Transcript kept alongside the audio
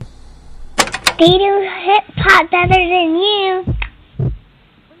They do hip hop better than you.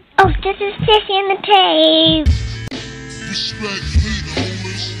 Oh, this is Sissy in the Tape.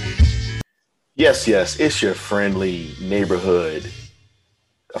 Yes, it's your friendly neighborhood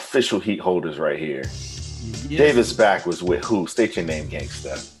official heat holders right here. Yes. Davis back was with who? State your name,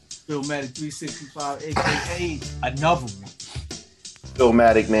 gangsta. Philmatic 365, aka another one.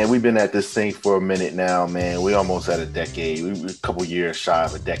 Philmatic, man, we've been at this thing for a minute now, man. We almost at a decade. We're a couple years shy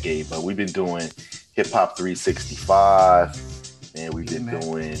of a decade, but we've been doing Hip Hop 365, and we've been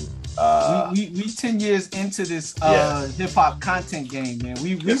doing. We 10 years into this hip hop content game, man.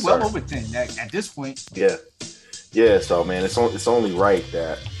 We well over 10 at this point. Yeah. So man, it's only right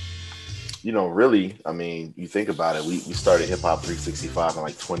that, you know, really, I mean, you think about it. We started Hip Hop 365 in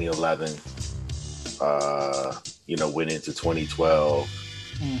like 2011. You know, went into 2012.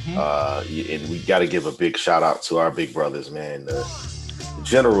 And we got to give a big shout out to our big brothers, man. The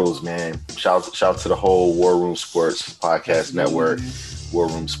generals, man. Shout to the whole War Room Sports Podcast Network. War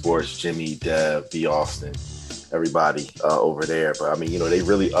Room Sports, Jimmy, Dev, B. Austin, everybody over there. But I mean, you know, they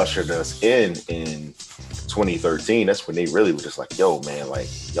really ushered us in 2013. That's when they really were just like, yo, man, like,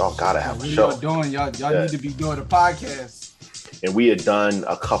 y'all gotta have a show. Y'all need to be doing a podcast. And we had done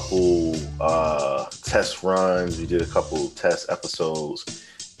a couple test runs. We did a couple test episodes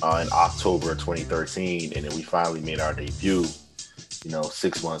in October 2013, and then we finally made our debut, you know,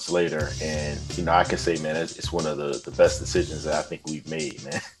 6 months later. And, you know, I can say, man, it's one of the best decisions that I think we've made,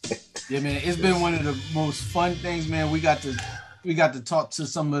 man. Yeah, man, it's been one of the most fun things, man. We got to talk to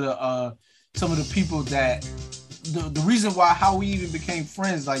some of the people that the reason how we even became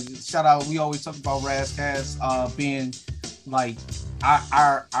friends. Like, shout out, we always talk about Razzcast being like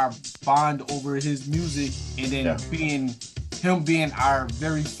our bond over his music, and then being our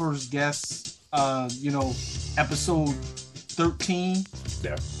very first guest, you know, episode 13.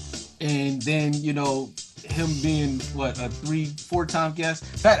 Yeah. And then, you know, him being a 3-4 time guest.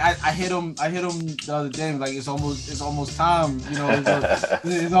 In fact, I hit him the other day. Like, it's almost time, you know,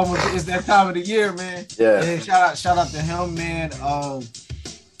 it's that time of the year, man. Yeah. And shout out to him, man.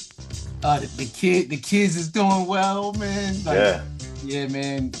 The kids is doing well, man. Like, yeah,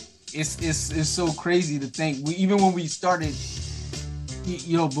 man. It's so crazy to think. Even when we started,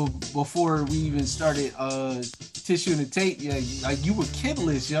 you know, before we even started Tissue and the Tape, yeah, like, you were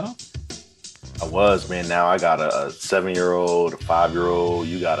kidless, yo. I was, man. Now I got a 7-year-old, a 5-year-old.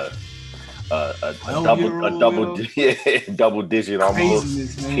 You got a double digit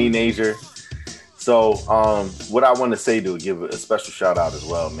almost teenager. So what I want to say, to give a special shout out as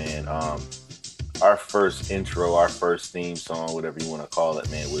well, man. Our first intro, our first theme song, whatever you want to call it,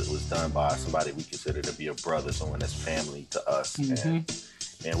 man, was done by somebody we consider to be a brother, someone that's family to us. And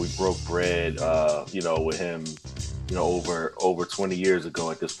we broke bread, you know, with him, you know, over 20 years ago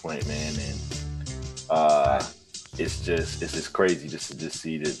at this point, man. And it's just crazy just to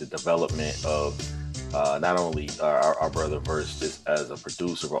see the development of not only our brother Verse just as a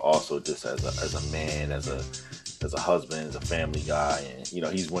producer, but also just as a man, as a husband, as a family guy. And, you know,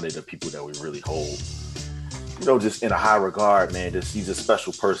 he's one of the people that we really hold, you know, just in a high regard, man. He's a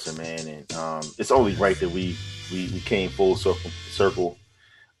special person, man. And it's only right that we came full circle.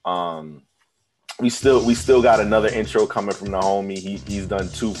 We still got another intro coming from the homie. He's done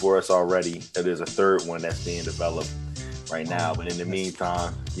 2 for us already. There's a third one that's being developed right now. But in the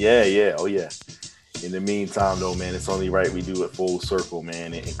meantime, in the meantime, though, man, it's only right we do it full circle,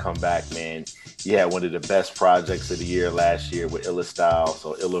 man, and come back, man. He had one of the best projects of the year last year with Illa Style.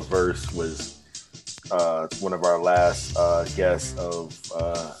 So Illa Verse was one of our last guests of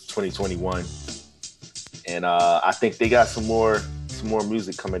 2021, and I think they got some more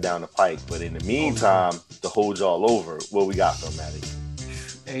music coming down the pike. But in the meantime, to hold y'all over, what we got, Philmatic?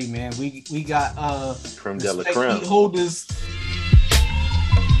 Hey, man, we got creme de la creme heat holders.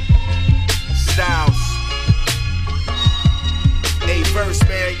 Styles. Hey, Verse,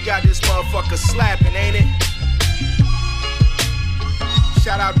 man, you got this motherfucker slapping, ain't it?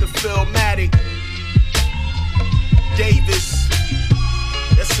 Shout out to Philmatic, Davis.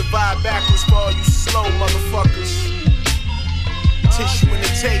 Let's survive backwards for all you slow motherfuckers. Tissue in the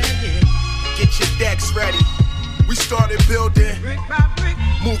Tape. Get your decks ready. We started building,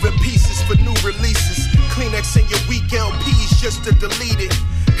 moving pieces for new releases. Kleenex in your weak LPs just to delete it.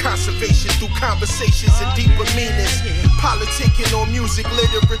 Conservation through conversations and deeper meanings. Politicking on music,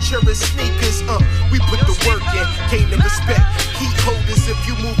 literature, and sneakers. We put the work in, gain the respect. Heat holders, if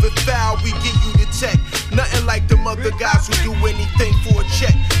you move it foul, we give you the tech. Nothing like them other guys who do anything for a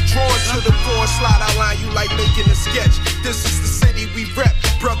check. Drawn to the floor, slide outline you like making a sketch. This is the city we rep,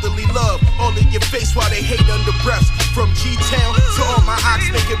 brotherly love. All in your face while they hate under breaths. From G-Town to all my ox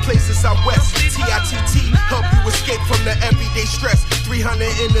making places out west.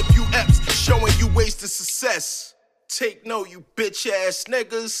 interview apps showing you ways to success. Take note, you bitch ass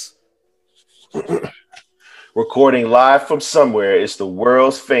niggas. Recording live from somewhere, it's the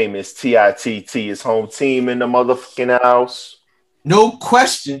world's famous TITT, his home team in the motherfucking house. No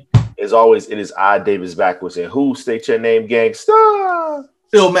question. As always, it is I, Davis Backwards, and who? State your name, gangsta.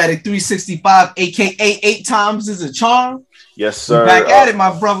 Philmatic 365, aka 8 times is a charm. Yes, sir. Back at it,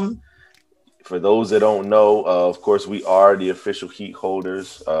 my brother. For those that don't know, of course, we are the official heat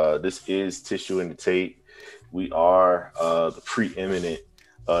holders. This is Tissue and the Tape. We are the preeminent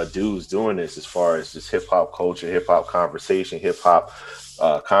dudes doing this as far as just hip hop culture, hip hop conversation, hip hop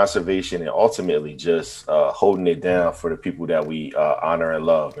conservation, and ultimately just holding it down for the people that we honor and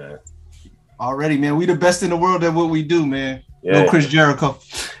love, man. Already, man, we the best in the world at what we do, man. Yeah. No Chris Jericho.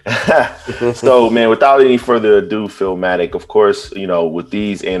 So, man, without any further ado, Philmatic, of course, you know, with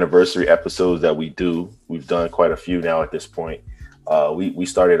these anniversary episodes that we do, we've done quite a few now at this point. We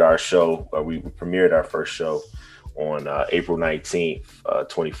started our show, we premiered our first show on April 19th,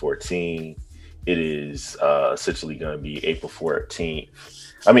 2014. It is essentially going to be April 19th,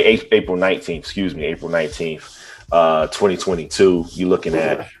 April 19th, 2022. You're looking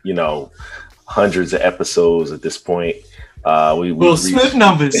at, you know, hundreds of episodes at this point. Will Smith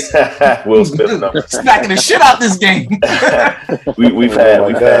numbers. Will Smith numbers. Smacking the shit out this game. we've had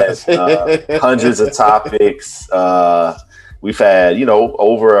hundreds of topics. We've had, you know,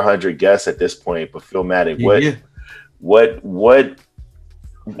 over 100 guests at this point. But Philmatic, what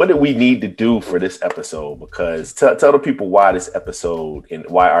do we need to do for this episode? Because tell the people why this episode and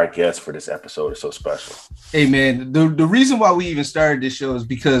why our guest for this episode is so special. Hey, man, the reason why we even started this show is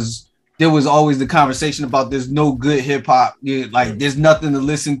because there was always the conversation about there's no good hip hop. Like there's nothing to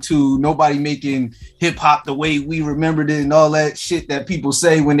listen to. Nobody making hip hop the way we remembered it and all that shit that people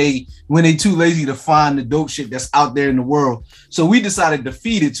say when they too lazy to find the dope shit that's out there in the world. So we decided to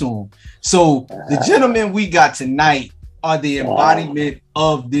feed it to them. So the gentlemen we got tonight are the embodiment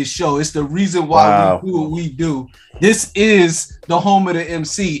of this show. It's the reason why we do what we do. This is the home of the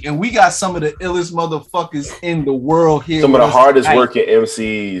MC, and we got some of the illest motherfuckers in the world here. Some of the hardest working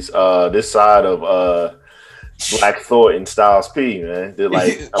MCs this side of Black Thought and Styles P, man. They're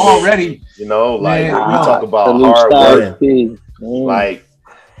like already, you know, like we talk about hard work. Like,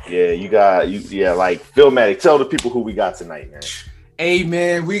 yeah, you got like Philmatic. Tell the people who we got tonight, man. Hey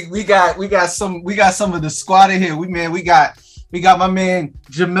man, we got some of the squad in here. We got my man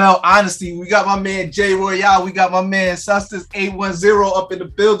Jamel Honesty. We got my man Jay Royale. We got my man Sustas 810 up in the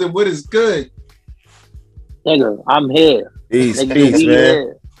building. What is good? Nigga, I'm here. Peace, nigga, peace,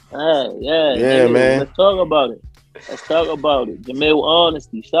 man. Yeah, nigga, man. Let's talk about it. Jamel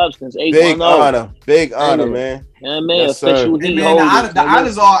Honesty, Substance 810. Big honor, man. Yeah, man. Yes, official hey, man, the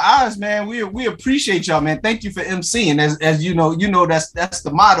honor's all ours, man. We appreciate y'all, man. Thank you for MCing. As you know that's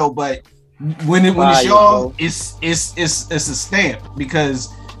the motto. But when it's y'all, bro, it's a stamp because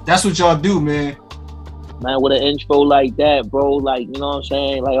that's what y'all do, man. Man, with an intro like that, bro, like, you know what I'm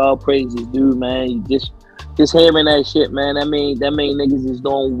saying? Like, all praises, dude, man. You just hearing that shit, man. That mean niggas is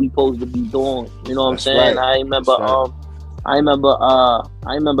doing what we supposed to be doing. You know what I'm saying? Right. I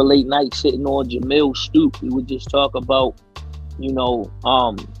remember late night sitting on Jamil's stoop. We would just talk about, you know,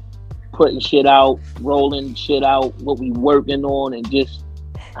 putting shit out, rolling shit out, what we working on, and just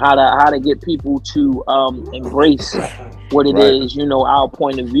how to get people to embrace what it is, you know, our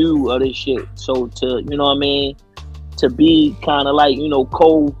point of view of this shit. So to, you know what I mean, to be kind of like, you know,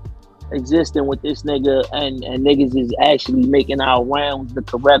 coexisting with this nigga and niggas is actually making our rounds the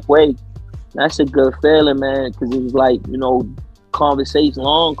correct way. That's a good feeling, man, because it was like, you know,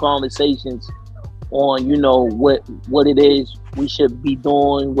 long conversations on, you know, what it is we should be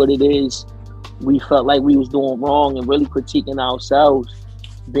doing, what it is we felt like we was doing wrong, and really critiquing ourselves,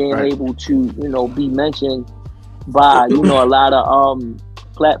 being able to, you know, be mentioned by, you know, a lot of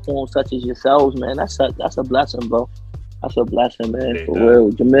platforms such as yourselves, man. That's a blessing, bro. That's a blessing, man, for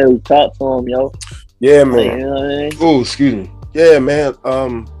real. Jamil, talk to him, yo. Yeah, man. Like, you know what I mean? Oh, excuse me. Yeah, man.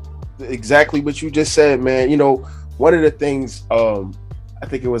 Exactly what you just said, man. You know, one of the things, I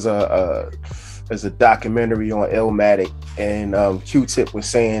think it was a documentary on Illmatic, and Q-Tip was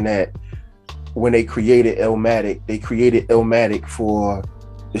saying that when they created Illmatic for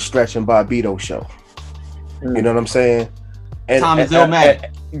the Stretch and Bobbito show. You know what I'm saying? And Thomas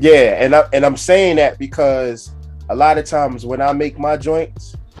Illmatic. Yeah, and I'm saying that because a lot of times when I make my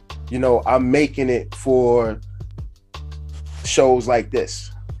joints, you know, I'm making it for shows like this.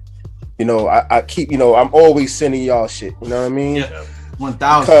 You know, I keep, you know, I'm always sending y'all shit. You know what I mean? Yeah,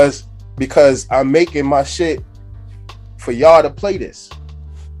 1,000. Because I'm making my shit for y'all to play this.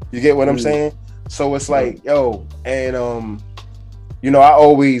 You get what I'm saying? So it's like, yo, and you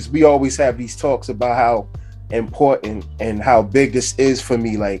know, we always have these talks about how important and how big this is for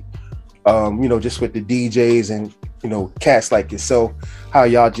me, like, you know, just with the DJs and, you know, cats like yourself, how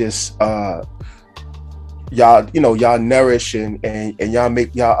y'all just y'all nourish and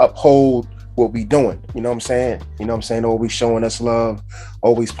y'all uphold what we doing, you know what I'm saying, always showing us love,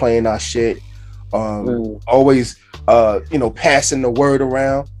 always playing our shit, always you know, passing the word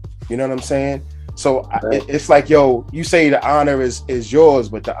around, you know what I'm saying. So it's like, yo, you say the honor is yours,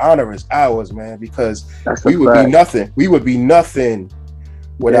 but the honor is ours, man, because we would be nothing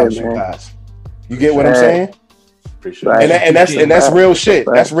without you guys. You get what I'm saying? Appreciate and that's real shit.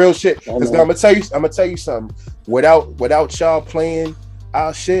 That's real shit. Because I'm gonna tell you something. Without y'all playing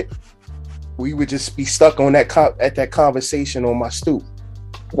our shit, we would just be stuck on that conversation on my stoop.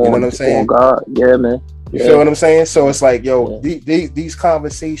 You know what I'm saying? Oh God, yeah, man. You feel what I'm saying? So it's like, yo, these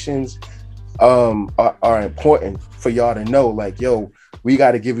conversations are important for y'all to know. Like, yo, we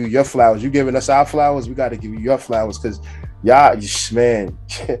got to give you your flowers. You giving us our flowers, we got to give you your flowers, because y'all, man.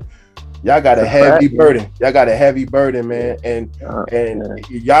 Y'all got a heavy burden. Y'all got a heavy burden, man. And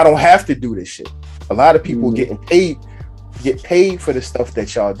y'all don't have to do this shit. A lot of people get paid for the stuff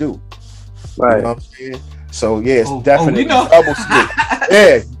that y'all do. Right. You know what I'm saying? So yeah, it's definitely double split.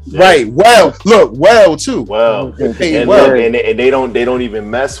 Yeah, right. Well, look, well too. Well, and they don't even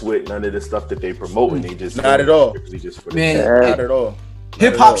mess with none of the stuff that they promoting. They just not at all. Just for man, not at all.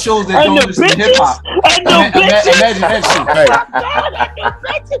 Hip hop shows that don't listen to hip hop. Imagine that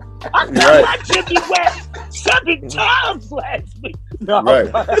shit. I got Jimmy West 7 times last week. No. Right.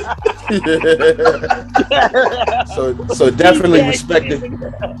 so definitely respect it.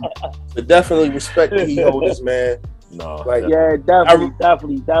 So definitely respect the He Holders, man. No. Like, yeah,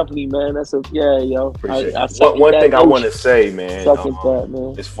 definitely, man. That's a yo. One thing I want to say, man.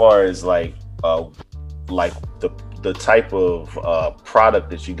 Man. As far as like the type of product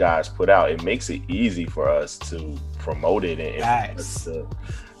that you guys put out, it makes it easy for us to promote it and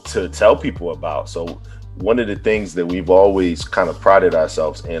to tell people about. So one of the things that we've always kind of prided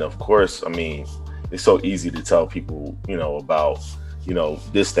ourselves in, of course, I mean, it's so easy to tell people, you know, about, you know,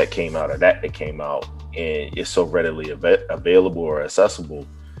 this that came out or that came out, and it's so readily available or accessible.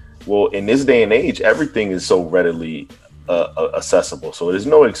 Well, in this day and age, everything is so readily accessible, so there's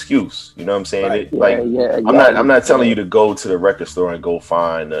no excuse. You know what I'm saying? Right. I'm not telling you to go to the record store and go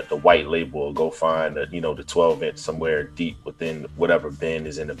find the white label, or go find the 12-inch somewhere deep within whatever bin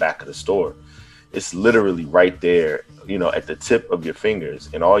is in the back of the store. It's literally right there, you know, at the tip of your fingers,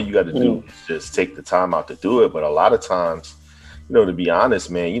 and all you got to do is just take the time out to do it. But a lot of times, you know, to be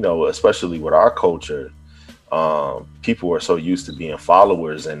honest, man, you know, especially with our culture, people are so used to being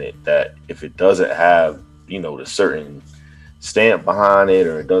followers in it that if it doesn't have, you know, the certain stamp behind it,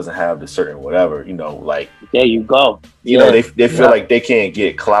 or it doesn't have the certain whatever, you know, like, there you go. You know, they feel like they can't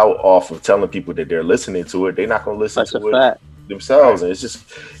get clout off of telling people that they're listening to it. They're not going to listen to it themselves. And it's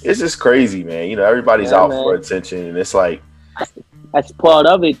just crazy, man. You know, everybody's out for attention, and it's like, that's part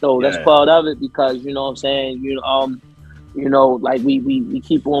of it though. That's part of it, because, you know what I'm saying, you know, like we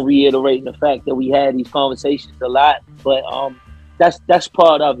keep on reiterating the fact that we had these conversations a lot, but that's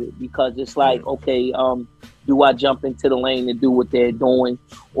part of it, because it's like, okay, do I jump into the lane and do what they're doing,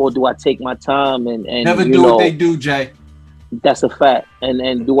 or do I take my time and never do what they do, Jay? That's a fact.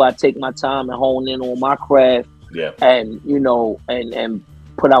 And do I take my time and hone in on my craft, and, you know, and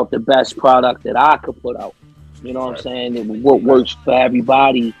put out the best product that I could put out? You know what I'm saying? And what works for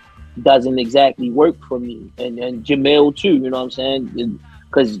everybody doesn't exactly work for me, and Jamil too. You know what I'm saying?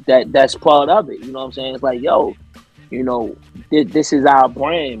 Because that's part of it. You know what I'm saying? It's like, yo, you know, this is our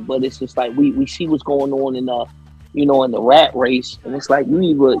brand, but it's just like we see what's going on in the, you know, in the rat race, and it's like you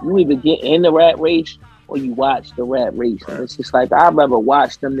either get in the rat race or you watch the rat race, and it's just like I'd rather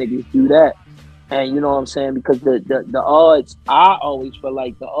watch them niggas do that, and you know what I'm saying, because the odds, I always feel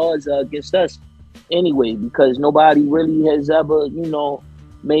like the odds are against us anyway, because nobody really has ever, you know,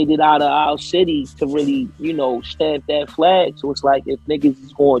 made it out of our city to really, you know, stamp that flag. So it's like, if niggas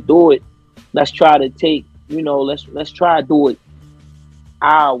is going to do it, let's try to take, you know, let's try to do it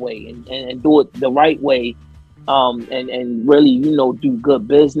our way and do it the right way, and really, you know, do good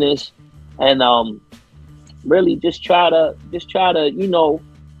business, and really just try to you know,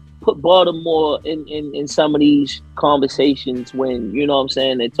 put Baltimore in some of these conversations when, you know what I'm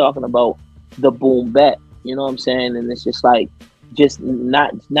saying, they're talking about the boom bap, you know what I'm saying, and it's just like, just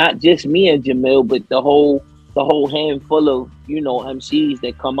not just me and Jamil, but the whole handful of, you know, MCs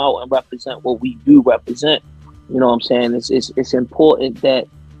that come out and represent what we do represent. You know what I'm saying? It's important that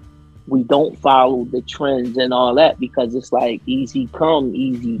we don't follow the trends and all that, because it's like easy come,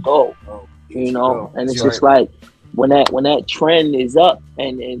 easy go. You know, and it's just like, when that trend is up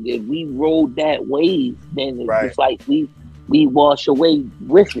and if we rode that wave, then it's like we wash away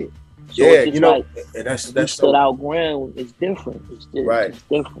with it. So yeah, it's you know, like and that's stood our ground. It's different. It's different.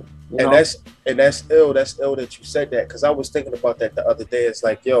 And that's ill. That's ill that you said that, because I was thinking about that the other day. It's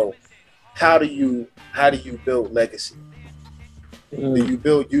like, yo, how do you build legacy? You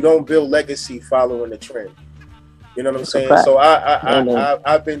don't build legacy following the trend. You know what I'm saying? So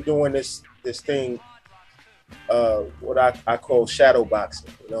I've been doing this thing, what I call shadow boxing.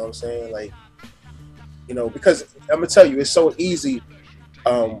 You know what I'm saying? Like, you know, because I'm gonna tell you, it's so easy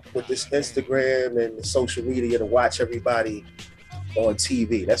with this Instagram and the social media to watch everybody on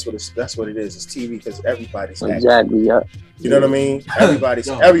TV. That's what it is. It's TV because everybody's acting. Exactly. Yeah. You know what I mean? Everybody's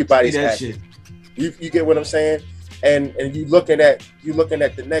acting. You get what I'm saying? And you looking at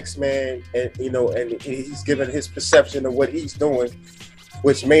the next man, and you know, and he's giving his perception of what he's doing,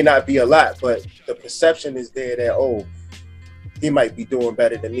 which may not be a lot, but the perception is there that, oh, he might be doing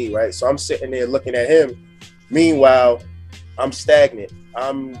better than me, right? So I'm sitting there looking at him. Meanwhile, I'm stagnant.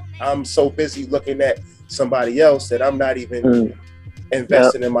 I'm so busy looking at somebody else that I'm not even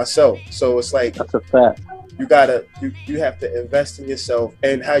investing in myself. So it's like, that's a fact. You have to invest in yourself,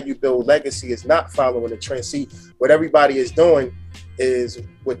 and how you build legacy is not following the trend. See, what everybody is doing is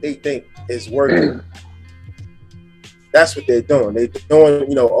what they think is working. That's what they're doing. They're doing,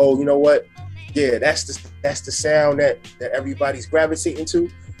 you know, oh, you know what? Yeah, that's the sound that everybody's gravitating to.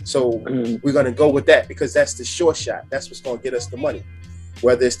 So we're gonna go with that because that's the short shot. That's what's gonna get us the money.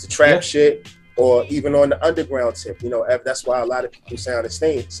 Whether it's the trap shit or even on the underground tip, you know, that's why a lot of people sound the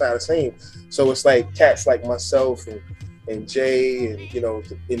same. So it's like cats like myself and Jay and you know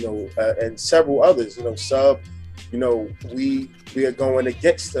and several others, you know, Sub, you know, we are going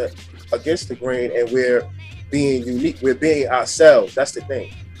against the grain, and we're being unique. We're being ourselves. That's the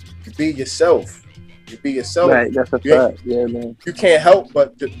thing. You be yourself. Right, that's a fact. Yeah, man. You can't help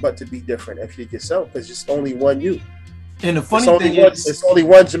but to be different if you're yourself, because it's only one you. And the funny thing is, it's only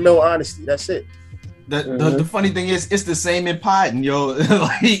one Jamil Honesty. That's it. The funny thing is, it's the same in Podden, yo.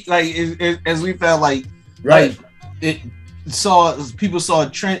 As we felt like people saw a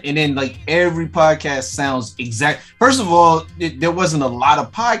trend, and then like every podcast sounds exact. First of all, there wasn't a lot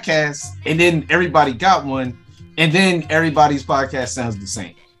of podcasts, and then everybody got one, and then everybody's podcast sounds the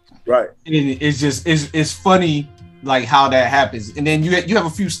same. Right. And it's funny like how that happens, and then you have a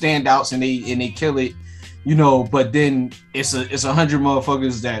few standouts, and they kill it. You know, but then it's 100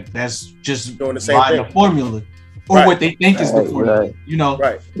 motherfuckers that's just doing the same thing. The formula or what they think is the formula. You know,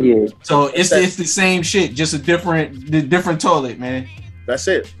 right? Yeah. So it's the same shit, just a different toilet, man. That's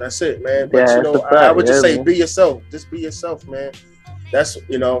it, man. But you know, I would just say, be yourself. Just be yourself, man. That's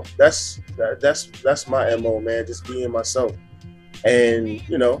my MO, man. Just being myself, and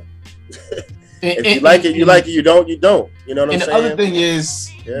you know. If you like it, you like it. You don't, you don't. You know what I'm saying? And the other thing is,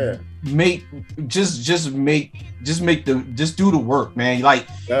 just do the work, man. Like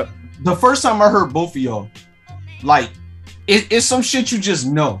the first time I heard both of y'all, like it's some shit you just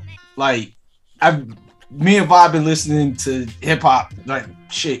know. Like me and Bob been listening to hip hop like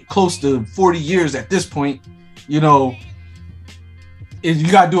shit close to 40 years at this point. You know,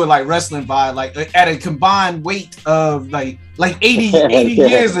 you gotta do it like wrestling vibe, like at a combined weight of like 80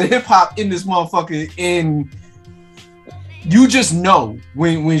 years of hip hop in this motherfucker, and you just know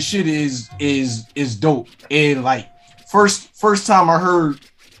when shit is dope. And like first time I heard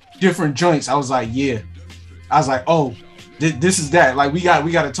different joints, I was like, oh, this is that. Like we got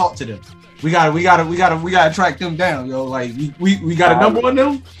to talk to them. We gotta track them down, yo. Like we got a number on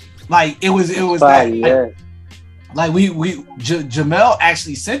them. Like it was that. Yeah. Like Jamel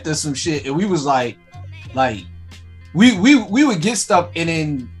actually sent us some shit, and we was like we would get stuff, and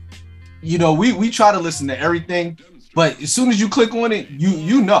then you know we try to listen to everything, but as soon as you click on it,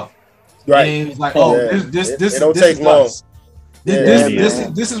 you know, right? And it's like, this it don't take long.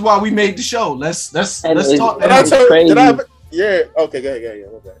 This is why we made the show. Let's talk. Yeah. Okay. Yeah.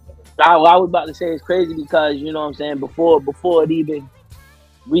 Okay. I was about to say it's crazy because you know what I'm saying, before it even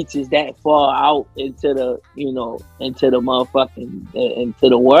reaches that far out into the motherfucking into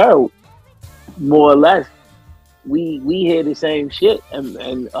the world, more or less, we hear the same shit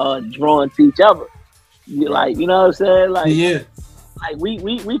and drawn to each other. You like, you know what I'm saying? Like, yeah, like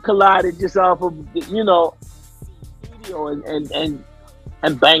we collided just off of, you know, video and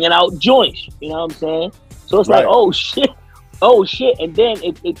banging out joints. You know what I'm saying? So it's like, oh shit, and then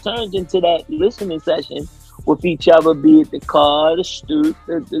it turns into that listening session with each other, be it the car, the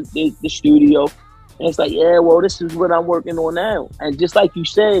studio, and it's like, yeah, well, this is what I'm working on now. And just like you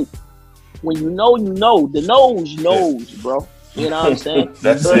said, when you know, the nose knows, bro. You know what I'm saying?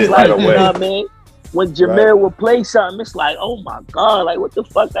 That's so it, like, right away. You know what I mean? when Jamil would play something, it's like, oh my God, like what the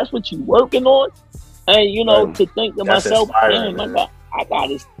fuck? That's what you working on? And you know, to think to myself, damn, I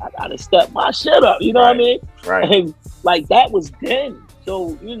gotta step my shit up. You know what I mean? Right. And like that was then.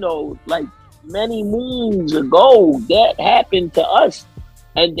 So you know, like many moons ago, that happened to us,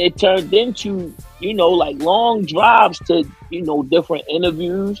 and it turned into, you know, like long drives to, you know, different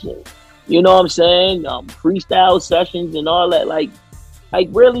interviews, and, you know what I'm saying, freestyle sessions and all that. Like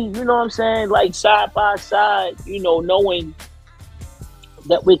really, you know what I'm saying, like side by side, you know, knowing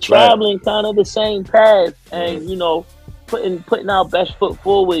that we're traveling kind of the same path, and you know, putting our best foot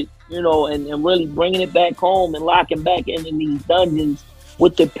forward, you know, and really bringing it back home and locking back into these dungeons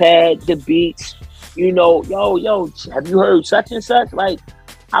with the pad, the beats, you know, yo, have you heard such and such? Like,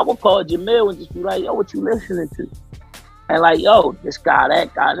 I would call Jamil and just be like, yo, what you listening to? And like, yo, this guy,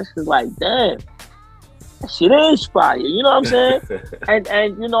 that guy, this is like, damn, that shit is fire. You know what I'm saying?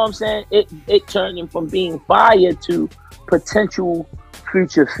 and you know what I'm saying? It turning from being fire to potential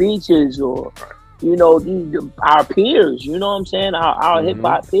future features, or, you know, our peers, you know what I'm saying? Our hip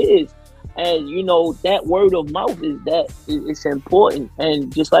hop peers. And, you know, that word of mouth it's important.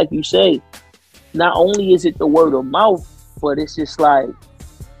 And just like you say, not only is it the word of mouth, but it's just like,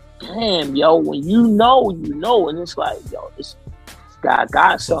 damn, yo, when you know, and it's like, yo, this guy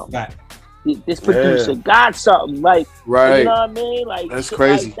got something. This producer got something. Like, you know what I mean? Like, that's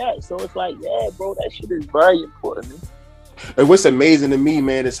crazy. Like that. So it's like, yeah, bro, that shit is very important, man. And what's amazing to me,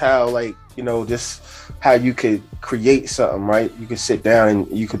 man, is how, like, you know, just how you could create something, right? You could sit down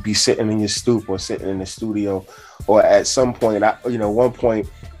and you could be sitting in your stoop or sitting in the studio, or at some point, one point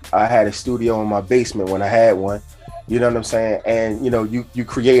I had a studio in my basement when I had one. You know what I'm saying? And, you know, you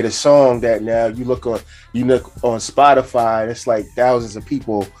create a song that now you look on Spotify, and it's like thousands of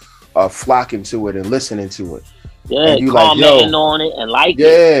people are flocking to it and listening to it. Yeah, and you commenting on it and like it.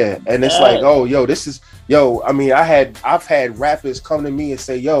 Yeah, and it's like, oh, yo, this is, yo, I mean, I've had rappers come to me and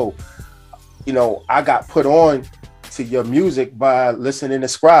say, yo, you know, I got put on to your music by listening to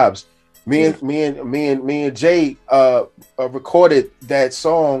Scribes. Me and Jay recorded that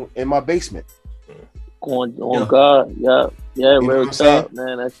song in my basement. On God, yeah, real tough,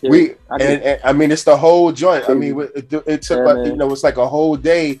 man. That shit. And I mean, it's the whole joint. I mean, it took, you know, it's like a whole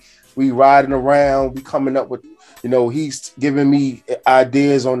day. We riding around, we coming up with, you know, he's giving me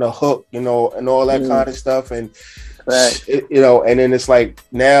ideas on the hook, you know, and all that kind of stuff, and you know, and then it's like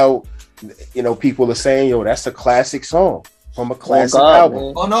now, you know, people are saying, yo, that's a classic song from a classic album.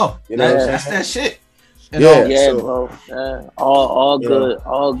 Man. Oh no, you know, that's that shit. Bro. All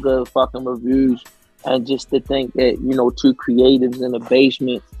good fucking reviews. And just to think that, you know, two creatives in the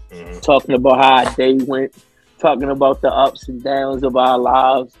basement talking about how our day went, talking about the ups and downs of our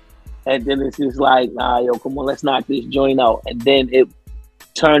lives, and then it's just like, nah, yo, come on, let's knock this joint out. And then it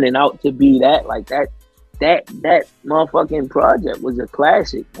turning out to be that, like that motherfucking project was a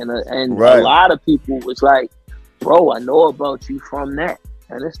classic, and a lot of people was like, bro, I know about you from that,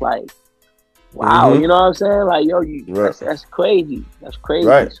 and it's like, wow, you know what I'm saying? Like, yo, that's crazy. That's crazy.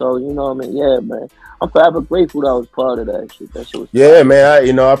 Right. So, you know what I mean? Yeah, man. I'm forever grateful that I was part of that shit. That shit was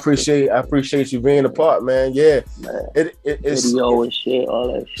man. I appreciate you being a part, man. Yeah. Man. It's video and shit,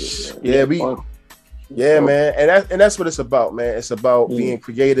 all that shit, man. Man. And that's what it's about, man. It's about being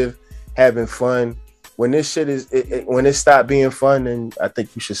creative, having fun. When this shit when it stopped being fun, then I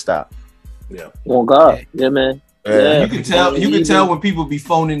think you should stop. Yeah. Oh God. Yeah, man. Yeah. You can tell when people be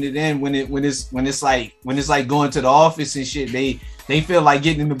phoning it in when it's like going to the office and shit. They feel like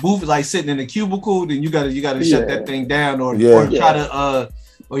getting in the booth, like sitting in a cubicle. Then you gotta shut that thing down, or try to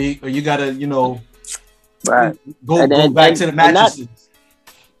or you gotta, you know, go back to the mattresses.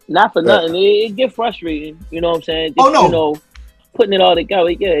 Not for nothing. It get frustrating. You know what I'm saying? Oh no. You know, putting it all together,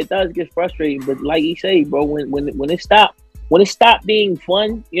 it does get frustrating. But like you say, bro, when it stopped being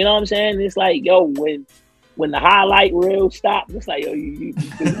fun, you know what I'm saying? It's like, yo, when the highlight reel stopped, it's like, yo, you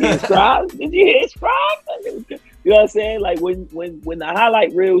hear Scribes? Did you hear Scribes? You know what I'm saying? Like when the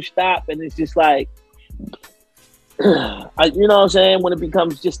highlight reel stopped, and it's just like, you know what I'm saying? When it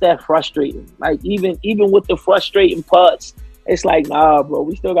becomes just that frustrating, like even with the frustrating parts, it's like, nah, bro,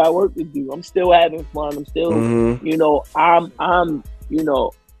 we still got work to do. I'm still having fun. I'm still, you know, I'm, you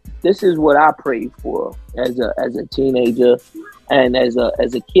know, this is what I prayed for as a teenager and as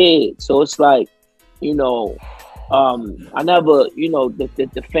a kid. So it's like, you know, I never, you know,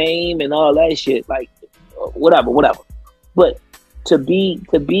 the fame and all that shit, like whatever. But to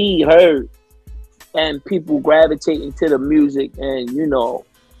be heard and people gravitating to the music and, you know,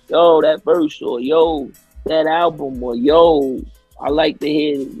 yo, that verse, or yo, that album, or yo, I like to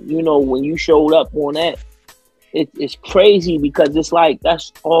hear, you know, when you showed up on that, it's crazy, because it's like,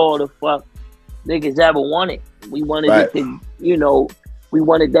 that's all the fuck niggas ever wanted. We wanted it to, you know, we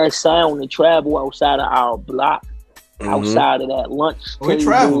wanted that sound to travel outside of our block, outside of that lunch table.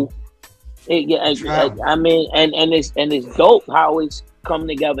 Travel. I mean, and it's dope how it's come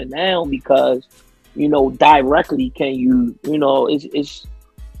together now because, you know, directly can you know, it's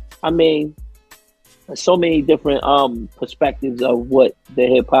I mean, so many different perspectives of what the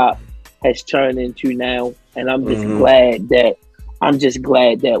hip hop has turned into now, and I'm just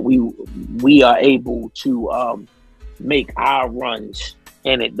glad that we are able to make our runs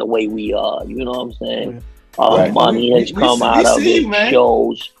in it the way we are. You know what I'm saying? Money has come out of it.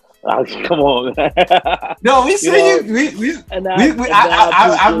 Shows. Come on, man. No, we see you. You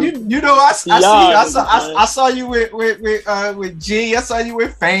know, I saw you with G. I saw you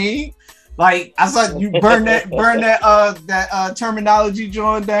with Fame. Like I saw you burn that terminology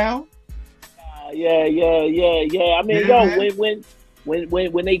joint down. Yeah. I mean,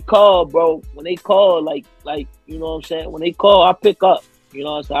 when they call, bro, like you know what I'm saying. When they call, I pick up. You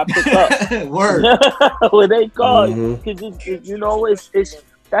know what I'm saying? I pick up. Word. When they call, because you know it's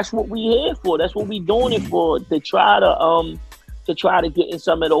that's what we here for. That's what we doing it for. To try to get in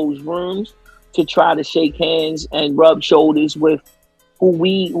some of those rooms, to try to shake hands and rub shoulders with who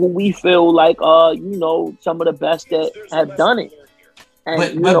we feel like you know, some of the best that have done it.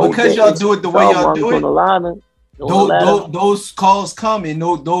 And but because y'all do it the way y'all do it, those calls come and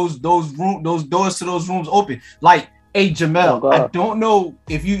those doors to those rooms open. Like, hey Jamel, I don't know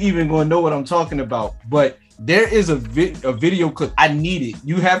if you even gonna know what I'm talking about, but there is a video clip. I need it.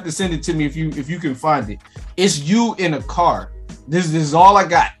 You have to send it to me if you can find it. It's you in a car. This is all I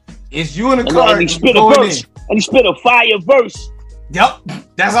got. It's you in a car. And he spit a verse. And he spit a fire verse. Yep,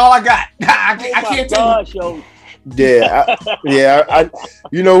 that's all I got. I can't tell you. I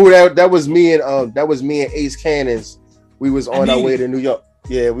you know who that was me and Ace Cannons. We was on our way to New York.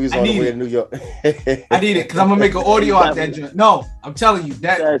 Yeah, we was on the way to New York. I need it because I'm gonna make an audio out that joint. No, I'm telling you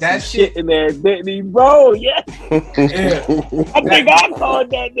that shit in there, didn't he, bro? Yeah. I think I called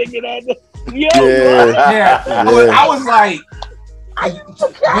that nigga that. I was like,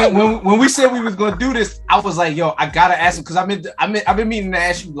 when we said we was gonna do this, I was like, yo, I gotta ask him because I've been meaning to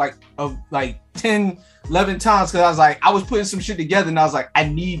ask you like 10, 11 times because I was like, I was putting some shit together and I was like, I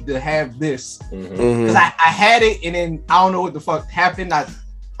need to have this because I had it and then I don't know what the fuck happened.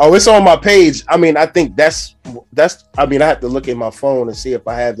 It's on my page. I mean, I think that's. I mean, I have to look at my phone and see if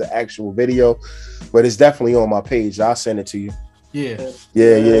I have the actual video, but it's definitely on my page. I'll send it to you. Yeah. I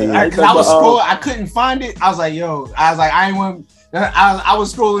was scrolling. I couldn't find it. I was like, I ain't want. I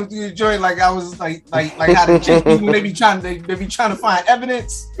was scrolling through the joint like I was like how the chick people they be trying to find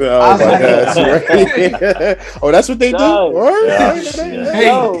evidence. Oh my God! Oh, that's what they do. Hey,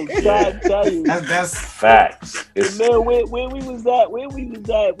 tell you. That's facts. Man, where we was at? We was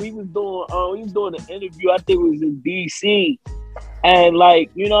doing an interview. I think it was in DC, and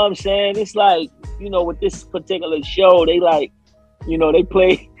like you know what I'm saying. It's like you know with this particular show, they like you know they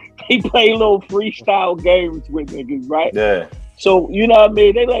play little freestyle games with niggas, right? Yeah. So, you know what I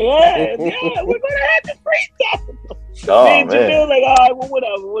mean? They like, yeah, we're going to have the freestyle. Oh, man. man. Like, all right, well,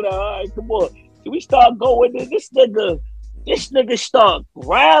 whatever. All right, come on. So we start going, and this nigga start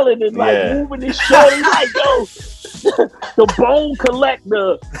growling and like moving his shoulders like, yo, the bone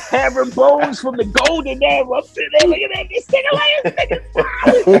collector, having bones from the golden era. I'm sitting there looking at this nigga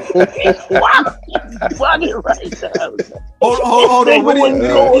he's fucking right now. Hold on. What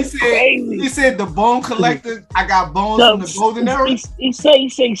he said the bone collector. I got bones from the golden era. He say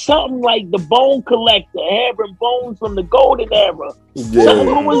something like the bone collector, having bones from the golden era. Yeah.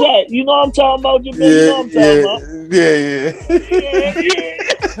 What was that? You know what I'm talking about, Jamil? You know what I'm talking about?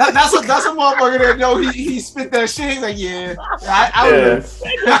 That's a motherfucker that know he spit that shit. He's like,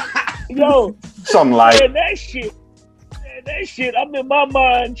 yo, something like that shit. I'm in my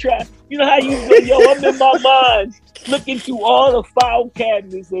mind trying. You know how you go, yo? I'm in my mind looking through all the file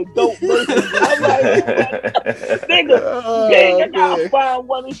cabinets and dope verses. I'm like, nigga, I gotta find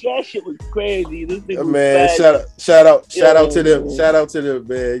one of that shit was crazy. This nigga man, shout out to them. Shout out to them,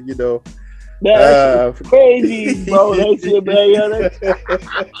 man. You know. That shit crazy, bro. That shit, man.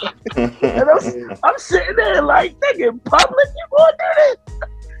 And I'm sitting there like, nigga, in public, you gonna do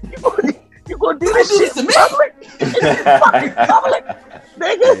this? You gonna do this shit in public? Fucking public,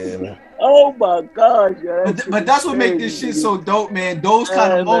 nigga. Yeah, oh my gosh, yeah. But that's what makes this shit so dope, man. Those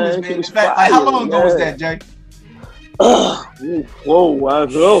kind of moments, man. In fact, like, how long ago was that, Jay? Whoa, I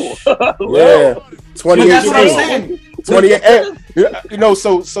know. Yeah, 2018. 28. You know,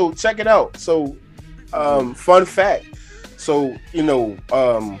 so check it out. So, fun fact. So, you know,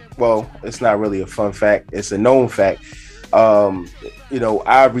 well, it's not really a fun fact. It's a known fact. You know,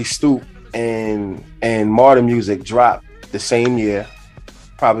 Ivory Stoop and Marta Music dropped the same year,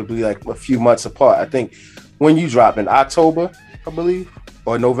 probably like a few months apart. I think when you dropped in October, I believe,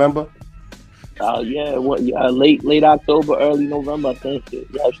 or November. Late October, early November, I think. You're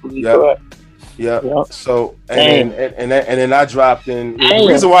absolutely correct. Yeah. Yep. So and then I dropped in.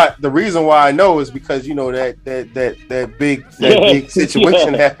 The reason why I know is because you know that big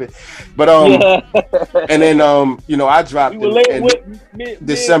situation happened. But and then you know I dropped in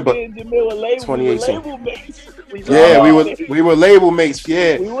December 2018. We were label mates.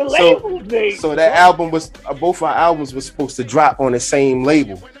 Yeah. We were label mates. So that album was both our albums were supposed to drop on the same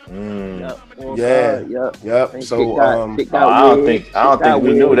label. Yep. So I don't think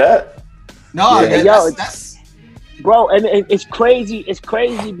we knew that. No, that's bro, and it's crazy. It's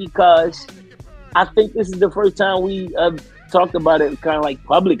crazy because I think this is the first time we talked about it kind of like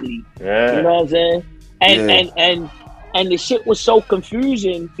publicly. Yeah, you know what I'm saying? And the shit was so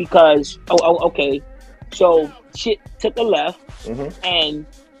confusing because okay, so shit took a left, and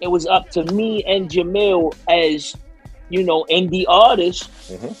it was up to me and Jamil as you know indie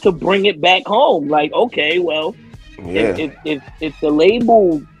artists to bring it back home. Like, okay, well, if the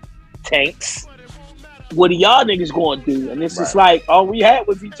label tanks, what are y'all niggas gonna do? And it's just like all we had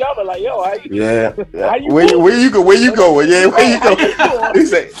was each other. Like, yo, how you where you going? Yeah, where you go? He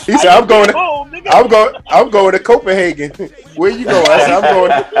said I'm going to Copenhagen. Where you going? I said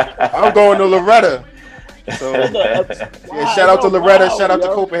I'm going to Loretta. So shout out to Loretta, shout out to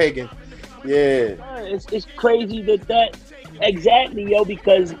Copenhagen. Yeah. It's crazy that exactly, yo,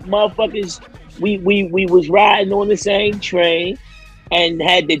 because motherfuckers we was riding on the same train and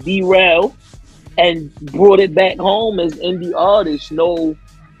had to derail and brought it back home as indie artists. No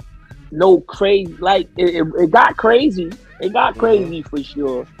crazy, like it got crazy. It got crazy for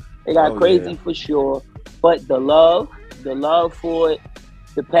sure. It got crazy for sure. But the love for it,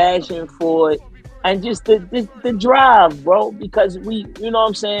 the passion for it, and just the drive, bro. Because we, you know what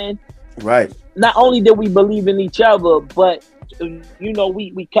I'm saying? Right. Not only did we believe in each other, but you know,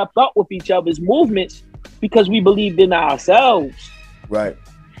 we kept up with each other's movements because we believed in ourselves. Right.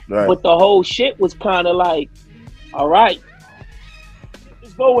 But the whole shit was kind of like, all right,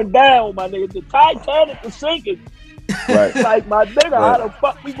 it's going down, my nigga. The Titanic was sinking. Right. Like, my nigga, how the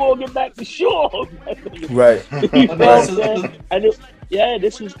fuck we gonna get back to shore? Right. You know what I'm saying?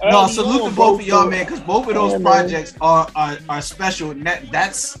 This was early. No, salute to both of y'all, man, because both of those projects are special. And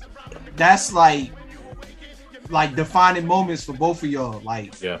that's like defining moments for both of y'all.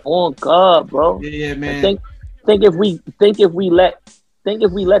 Like, oh God, bro. Yeah, man. Think if we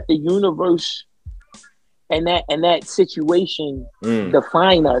let the universe and that situation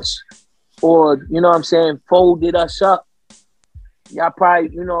define us, or you know what I'm saying, folded us up, y'all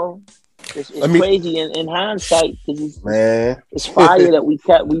probably, you know, it's crazy in hindsight because it's fire that we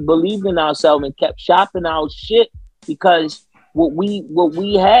believed in ourselves and kept shopping our shit because what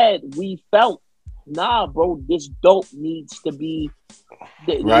we had, we felt, nah, bro, this dope needs to be.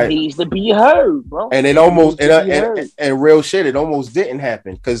 It needs to be heard, bro. And it almost and real shit, it almost didn't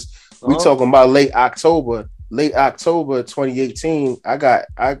happen because we talking about late October 2018. I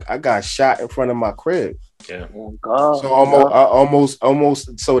got shot in front of my crib. Yeah. Oh God. So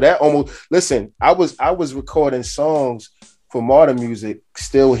almost. So that almost. Listen, I was recording songs for Marta Music,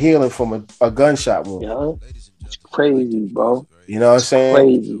 still healing from a gunshot wound. Yeah. It's crazy, bro. You know what I'm saying?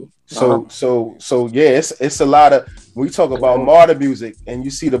 Crazy. So yeah, it's a lot of. We talk about Marta Music, and you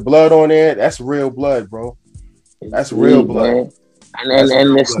see the blood on there. That's real blood, bro. That's real blood. Man.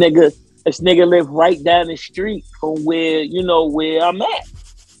 And this nigga live right down the street from where I'm at.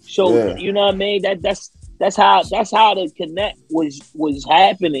 So you know what I mean. That's how the connect was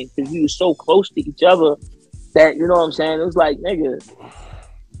happening because we were so close to each other that you know what I'm saying. It was like, nigga,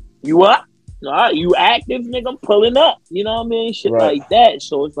 you up? All right, you active, nigga? I'm pulling up. You know what I mean? Shit like that.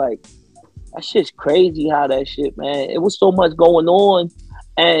 So it's like. That shit's crazy how that shit, man. It was so much going on.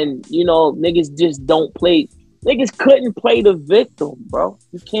 And, you know, niggas just don't play. Niggas couldn't play the victim, bro.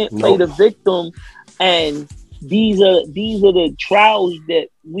 You can't play the victim. And these are the trials that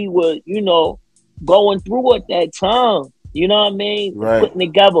we were, you know, going through at that time. You know what I mean? Right. Putting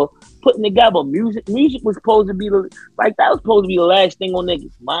together music. Music was supposed to be the last thing on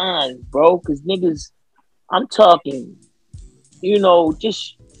niggas' minds, bro. Because niggas, I'm talking, you know,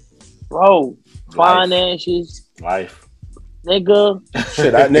 just... Bro, finances, life, nigga.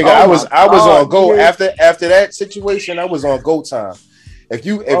 Shit, I was on go after that situation. I was on go time. If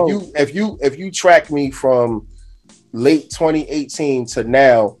you track me from late 2018 to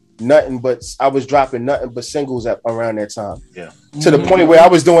now, I was dropping nothing but singles around that time. Yeah. To the point where I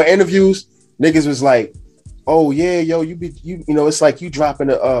was doing interviews, niggas was like, oh yeah, yo, you know, it's like you dropping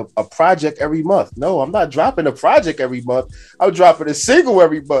a project every month. No, I'm not dropping a project every month. I'm dropping a single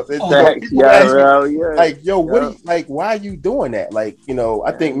every month. And, like, yo, what? Are you, like, why are you doing that? Like, you know,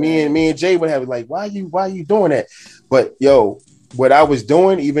 I think me and Jay would have like, why are you doing that? But yo, what I was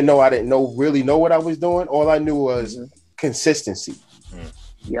doing, even though I didn't really know what I was doing, all I knew was consistency.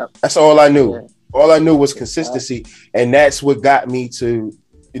 Yep, that's all I knew. Yeah. All I knew was consistency, and that's what got me to,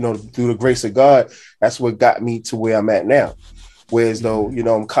 you know, through the grace of God, that's what got me to where I'm at now. Whereas though, you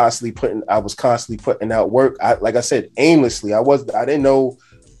know, I was constantly putting out work. Like I said, aimlessly. I didn't know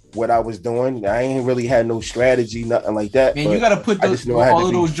what I was doing. I ain't really had no strategy, nothing like that. Man, you gotta put all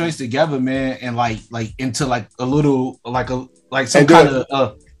of those joints together, man, and like into like a little like some kind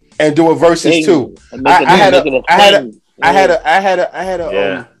of and do a verses too. I had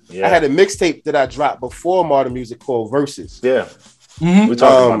a mixtape that I dropped before Modern Music called Verses. Yeah. We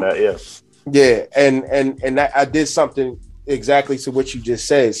talked about that, yeah. Yeah, and I did something exactly to what you just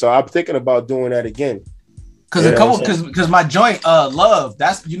said. So I'm thinking about doing that again. Because my joint, Love,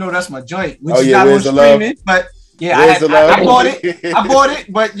 that's my joint. Which is not on streaming, but yeah, I bought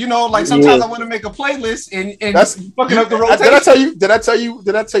it. But you know, like sometimes I want to make a playlist and that's fucking up the rotation. Did I tell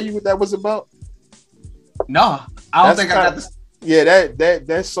you what that was about? No, I don't think I got this. Yeah,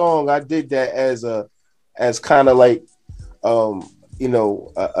 that song, I did that as kind of like you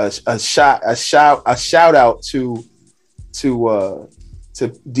know, a shout out to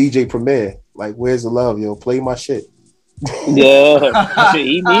DJ Premier. Like, where's the love, yo? Play my shit. Yeah,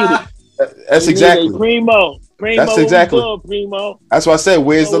 he needed. That's exactly Primo. That's exactly. Good, Primo. That's why I said,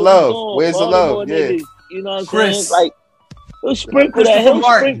 where's the love? Where's the love? Yeah. You know what I'm saying? Like, he'll sprinkle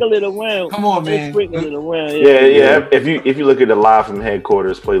it around. Come on, man. Sprinkle it around. Yeah. If you look at the Live from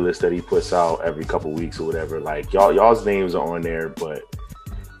Headquarters playlist that he puts out every couple weeks or whatever, like y'all's names are on there, but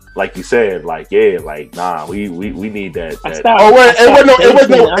like you said, like we need that.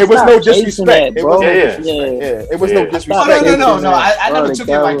 It was no disrespect. It was no disrespect. No. I never took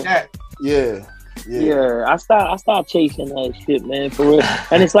it like that. Yeah. I stopped chasing that shit, man, for real.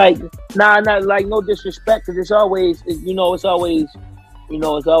 And it's like, not like no disrespect, because it's always a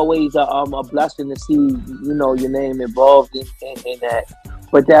blessing to see, you know, your name involved in that.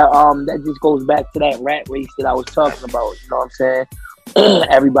 But that just goes back to that rat race that I was talking about. You know what I'm saying?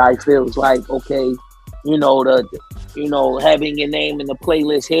 Everybody feels like, okay, you know, having your name in the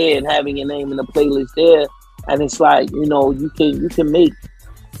playlist here and having your name in the playlist there, and it's like, you know, you can make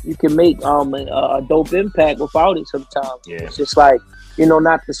a dope impact without it sometimes. Yeah. It's just like, you know,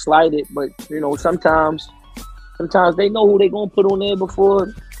 not to slight it, but you know, sometimes they know who they gonna put on there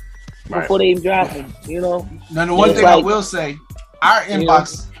before they even drop it, you know. Now the one thing I will say, our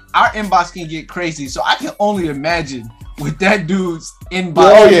inbox can get crazy, so I can only imagine what that dude's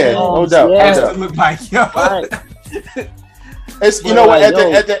inbox. Oh yeah, no doubt. Has to look like, yo. Right. It's, you know what, at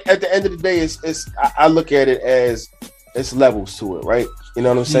the end of the day, it's I look at it as it's levels to it, right? You know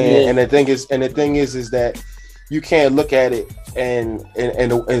what I'm saying? Yeah. And the thing is that you can't look at it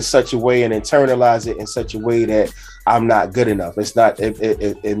in such a way and internalize it in such a way that I'm not good enough. It's not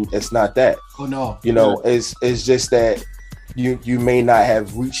it's not that. Oh no. You know, it's just that you may not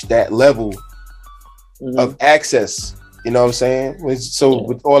have reached that level of access. You know what I'm saying? So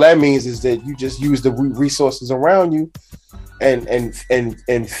with all that means is that you just use the resources around you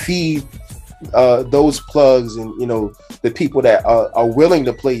and feed those plugs and, you know, the people that are willing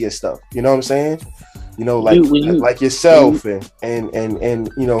to play your stuff. You know what I'm saying? You know, like yourself and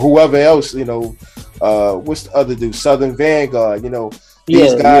you know, whoever else, you know, what's the other dude? Southern Vanguard, you know,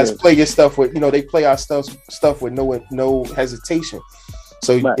 these guys play your stuff with, you know, they play our stuff with no hesitation.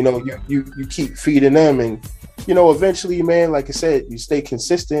 So, you know, you keep feeding them, and, you know, eventually, man, like I said, you stay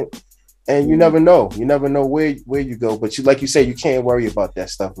consistent, and you never know where you go. But like you say, you can't worry about that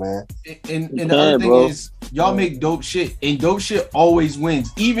stuff, man. And the other thing is, y'all make dope shit, and dope shit always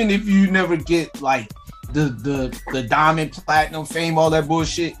wins, even if you never get like the diamond, platinum, fame, all that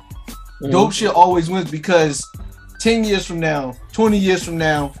bullshit. Dope shit always wins, because 10 years from now, 20 years from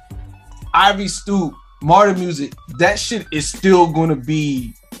now, Ivy Stoop, Modern Music, that shit is still gonna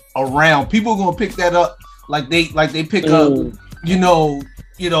be around. People are gonna pick that up like they pick up, you know,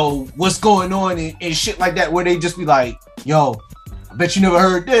 what's going on and shit like that, where they just be like, yo, I bet you never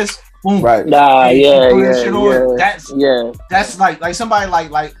heard this. Boom. Right. That's like somebody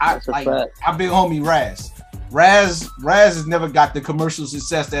like our big homie Raz. Raz has never got the commercial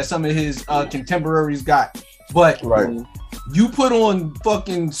success that some of his contemporaries got. But you put on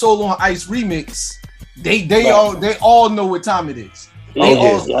fucking Soul on Ice remix, they all know what time it is. They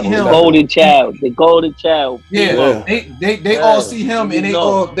all see him. The golden child. The golden child. Yeah. They all see him and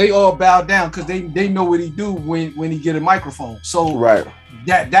they all bow down because they know what he do when he get a microphone. So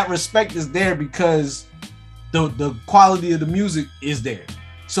that respect is there because the quality of the music is there.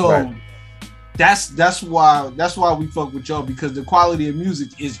 So that's why we fuck with y'all, because the quality of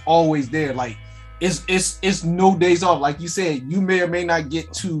music is always there. Like it's no days off. Like you said, you may or may not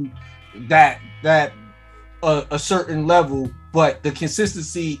get to that a certain level, but the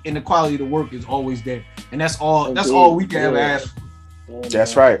consistency and the quality of the work is always there, and that's all we can ever ask for.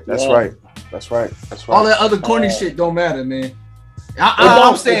 That's right. All that other corny shit don't matter, man. I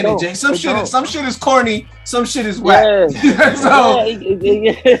understand it, Jay. Some shit is corny, some shit is whack. So you're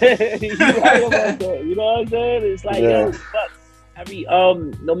right about that. You know what I'm saying? It's like, yo, fuck. I mean,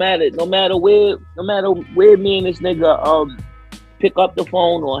 no matter where me and this nigga pick up the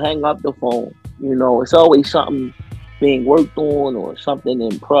phone or hang up the phone, you know, it's always something being worked on or something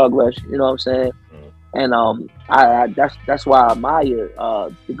in progress. You know what I'm saying? And I that's why I admire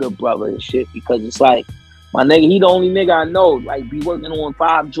the good brother and shit, because it's like, my nigga, he the only nigga I know, like, be working on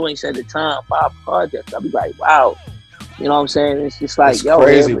 5 joints at a time, 5 projects. I'll be like, wow. You know what I'm saying? It's just like, it's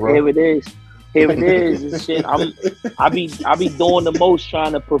crazy, here it is. Here it is and shit. I be doing the most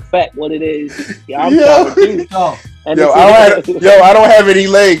trying to perfect what it is. Yeah, I'm trying to do. And I don't have any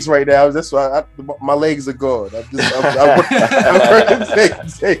legs right now. That's why my legs are gone. I'm so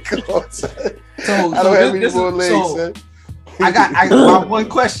I don't have any more legs. So, I got my one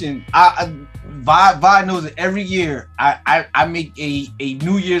question. Vi knows that every year I make a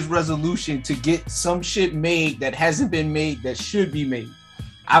New Year's resolution to get some shit made that hasn't been made that should be made.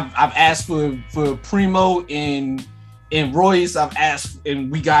 I've asked for Primo and Royce. I've asked,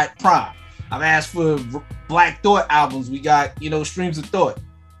 and we got Prime. I've asked for Black Thought albums. We got, Streams of Thought.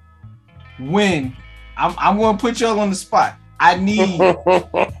 When I'm gonna put y'all on the spot. I need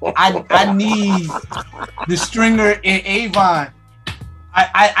the Stringer and Avon.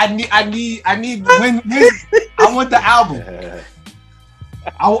 I need when I want the album.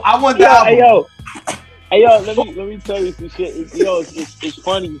 I want the album. Hey yo, let me tell you some shit. It's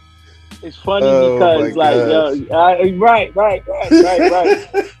funny. It's funny because right.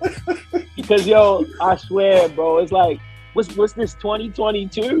 Because I swear, bro, it's like what's this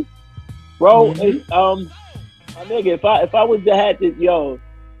 2022, bro? Mm-hmm. My nigga, if I was to have to,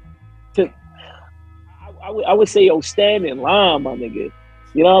 I would say stand in line, my nigga.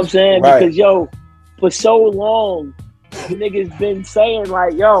 You know what I'm saying? Right. Because for so long, the niggas been saying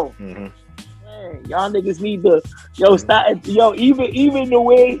like, man, y'all niggas need to stop. Even the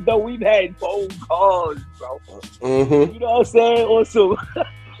way though we've had phone calls, bro. Mm-hmm. You know what I'm saying? Also,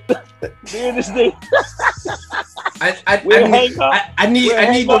 man, this thing. I need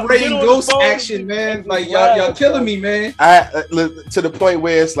the Ray and Ghost action, man. Like y'all killing me, man. To the point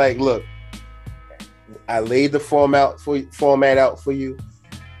where it's like, look, I laid the format out for you.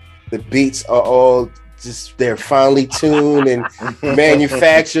 The beats are all they're finely tuned and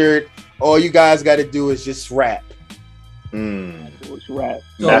manufactured. All you guys got to do is just rap. It's rap.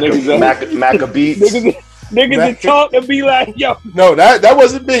 Maca beats. Niggas to talk and be like, yo. No, that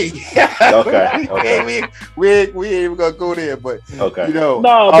wasn't me. Okay. We ain't even gonna go there, but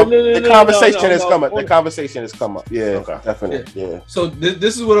the conversation has come up. The conversation has come up. Yeah, definitely. Yeah. So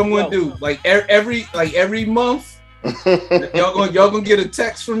this is what I'm gonna do. Like every month, y'all gonna get a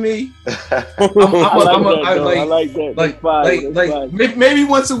text from me. I like that. Maybe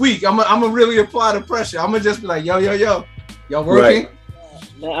once a week. I'm gonna really apply the pressure. I'm gonna just be like, yo, y'all working? Right.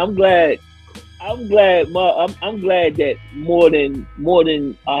 Man, I'm glad that more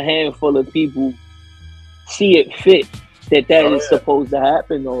than a handful of people see it fit that is supposed to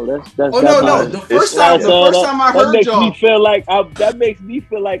happen. Though that's no. The first time I heard y'all, that makes me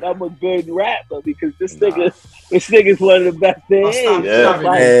feel like I'm a good rapper, because this nigga's one of the best things. Stop it,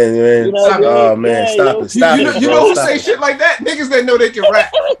 man. Stop it. You know who say shit like that? Niggas that know they can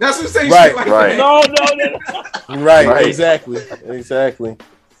rap. That's who say shit like that. No. Right. Exactly.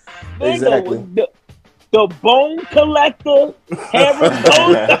 The Bone Collector, Harris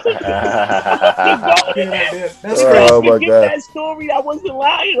Bone. That's oh my God. That story. I wasn't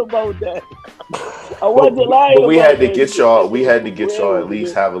lying about that. I wasn't lying. But we had to get y'all at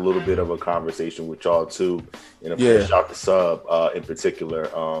least have a little bit of a conversation with y'all too. And of course, y'all the sub in particular.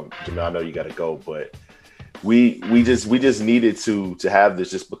 Jamil, I know you got to go, but we just needed to have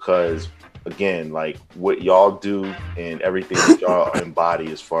this just because. Again, like what y'all do and everything that y'all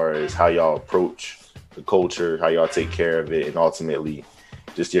embody as far as how y'all approach the culture, how y'all take care of it, and ultimately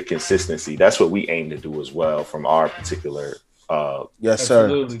just your consistency. That's what we aim to do as well from our particular Yes,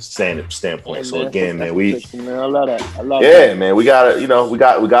 sir. Standpoint. So again, man, I love that. Man, we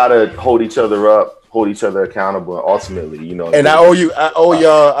gotta hold each other up, hold each other accountable, and ultimately, And I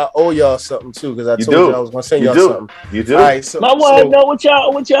owe y'all something too, because I told you I was gonna send y'all something. You do. All right, so I want to know what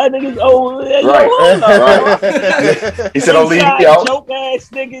y'all niggas owe. Right. He said, "I'll leave y'all." Joke ass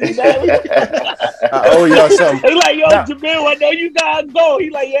niggas. I owe y'all something. He like, yo, Jamil, I know you gotta go. He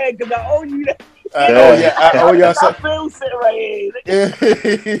like, yeah, because I owe you that. I owe y'all something. I feel sit right here.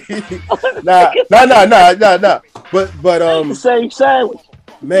 Nah. But the same sandwich.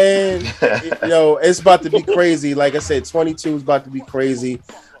 Man, it's about to be crazy. Like I said, 22 is about to be crazy.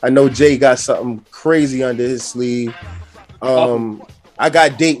 I know Jay got something crazy under his sleeve. I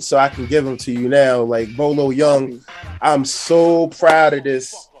got dates, so I can give them to you now. Like Bolo Young, I'm so proud of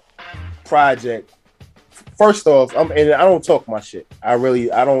this project. First off, and I don't talk my shit. I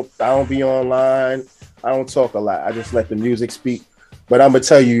don't be online. I don't talk a lot. I just let the music speak. But I'm gonna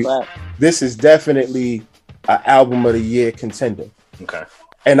tell you, this is definitely an album of the year contender. Okay.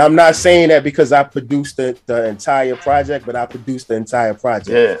 And I'm not saying that because I produced the entire project, but I produced the entire project.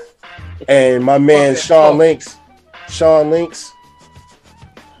 Yeah. And my man Sean Links,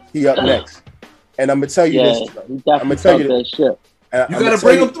 he up next. And I'm gonna tell you this. I'm gonna tell you that shit. You gotta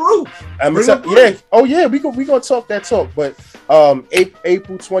bring him through. Yeah. Oh yeah, we gonna talk that talk. But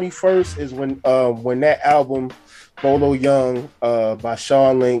April 21st is when that album Bolo Young by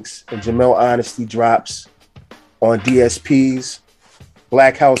Sean Links and Jamel Honesty drops on DSPs,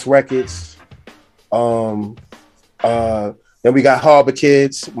 Black House Records. Then we got Harbor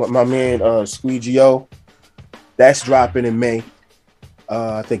Kids, my man Squeegee O. That's dropping in May.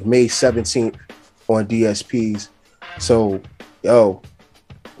 I think May 17th on DSPs. So,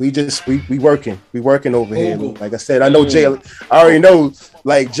 we working over here. Like I said, I know Jay. I already know.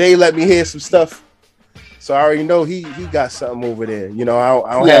 Like Jay let me hear some stuff, so I already know he got something over there. I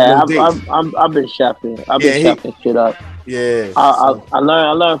don't have no dates. I've been shopping. I've been shopping shit up. Yeah. I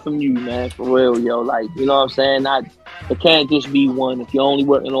learned from you, man, for real, yo. Like, you know what I'm saying? It can't just be one. If you're only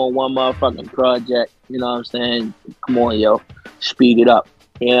working on one motherfucking project, you know what I'm saying? Come on, yo. Speed it up.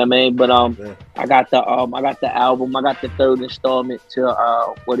 You know what I mean? But I got the album, I got the third installment to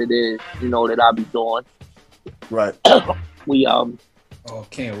what it is, that I'll be doing. Right. We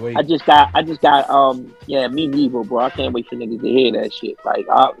can't wait. I just got me neither, bro. I can't wait for niggas to hear that shit. Like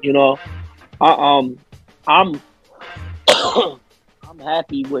I'm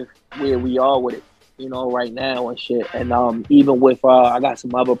happy with where we are with it, right now and shit. And even with I got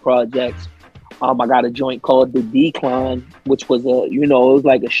some other projects. I got a joint called The Decline, which was it was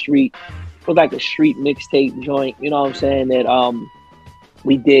like a street mixtape joint, you know what I'm saying, that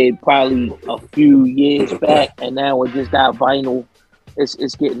we did probably a few years back, and now it just got vinyl.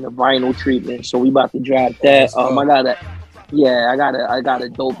 It's getting the vinyl treatment, so we about to drop that. I got a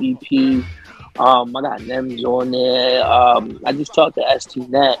dope EP. I got Nems on there. I just talked to ST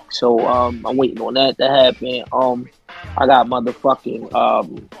Nat, so I'm waiting on that to happen. I got motherfucking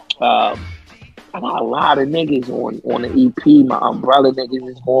I got a lot of niggas on the EP. My umbrella niggas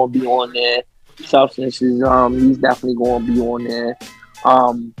is gonna be on there. Substances, he's definitely gonna be on there.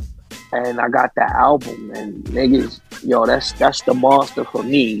 And I got that album, and niggas, that's the monster for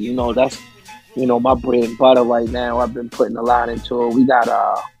me. That's my bread and butter right now. I've been putting a lot into it. We got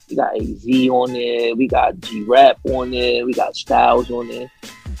AZ on there, we got G-Rap on there, we got Styles on there.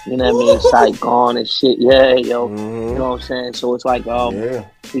 You know what I mean? Saigon and shit. Yeah, yo. Mm-hmm. You know what I'm saying? So it's like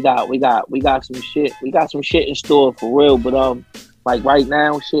we got some shit. We got some shit in store for real. But like right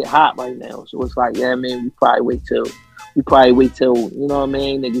now, shit hot right now. So it's like, yeah, man, we probably wait till you know what I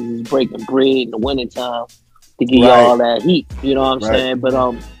mean? Niggas is breaking bread in the wintertime to give y'all that heat. You know what I'm saying? But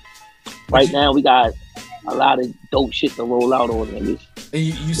right now we got a lot of dope shit to roll out on niggas. And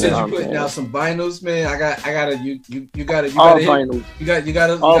you said you putting out some vinyls, man. I gotta vinyls. You gotta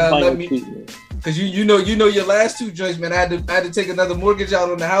let me, because you know your last two joints, man. I had to take another mortgage out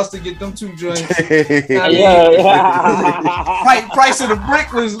on the house to get them two joints. Price of the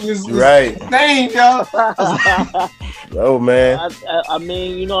brick was right. Dang, yo. Oh man. I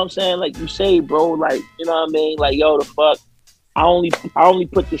mean, you know what I'm saying? Like you say, bro. Like, you know what I mean? Like, yo, the fuck. I only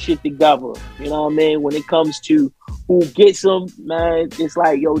put the shit together. You know what I mean? When it comes to who gets them, man, it's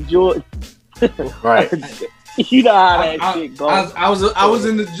like, yo, Jordan. Right. You know how that shit goes. I was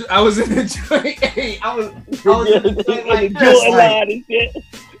in the joint. Hey, I was in the joint like this, like, and shit.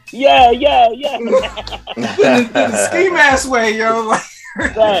 Yeah. the ski mask way, yo.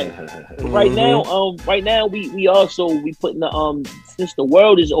 Right now we also putting the since the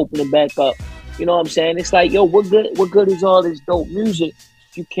world is opening back up. You know what I'm saying? It's like, yo, what good is all this dope music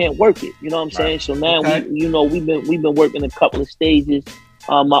you can't work it. You know what I'm saying? So now we've been working a couple of stages.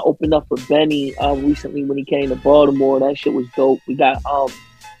 I opened up for Benny recently when he came to Baltimore. That shit was dope. We got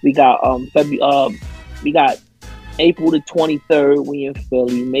April the 23rd, we in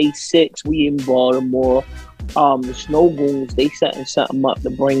Philly. May 6th, we in Baltimore. The Snow Goons, they setting something up to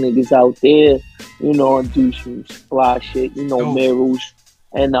bring niggas out there, you know, and do some fly shit, you know, mirrors.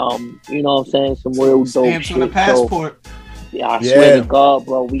 And you know what I'm saying, some real dope Stamps shit. on the passport. So, I swear to God,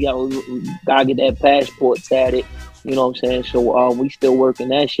 bro, we gotta get that passport tatted. You know what I'm saying? So we still working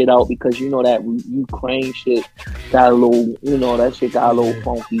that shit out because you know that Ukraine shit got a little, you know, that shit got a little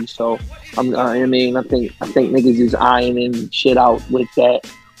funky. So I think niggas is ironing shit out with that.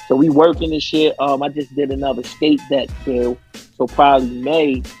 So we working this shit. I just did another skate deck deal. So probably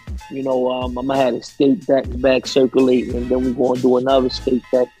May, you know, I'm gonna have the skate deck back circulating, and then we gonna do another skate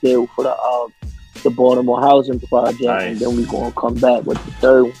deck deal for the Baltimore housing project, and then we gonna come back with the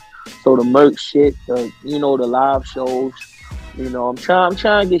third one. So the merch shit, the live shows, you know, I'm trying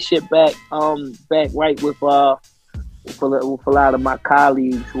to get shit back right with a lot of my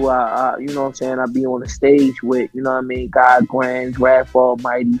colleagues who I you know what I'm saying, I be on the stage with, you know what I mean, God Grand, Raph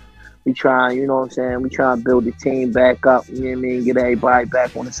Almighty. We trying, you know what I'm saying, we trying to build the team back up, you know what I mean, get everybody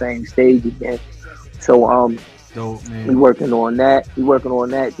back on the same stage again. So dope, man. We working on that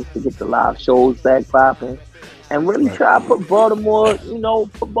just to get the live shows back popping. And really try to put Baltimore in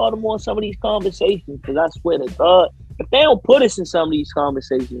some of these conversations. Because I swear to God, if they don't put us in some of these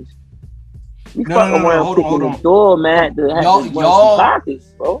conversations, we fucking around kicking the door, man.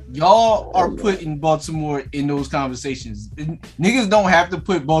 Y'all are putting Baltimore in those conversations. Niggas don't have to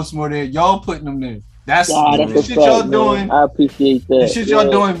put Baltimore there. Y'all putting them there. That's the shit y'all doing. I appreciate that. The shit y'all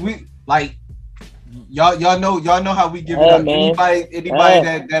doing. We like y'all know how we give it up. Man.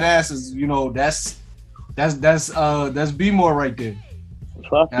 Anybody that asks, you know, that's B-more right there.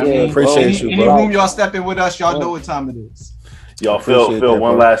 Fuck I mean, appreciate you, bro. Any room y'all step in with us, y'all know what time it is. Y'all Phil,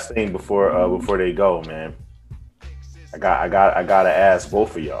 one last thing before they go, man. I gotta ask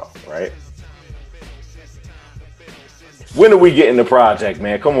both of y'all, right? When are we getting the project,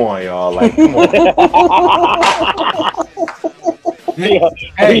 man? Come on, y'all. Like, come on.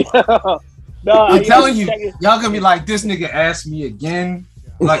 Hey, I'm telling you, y'all gonna be like, this nigga asked me again.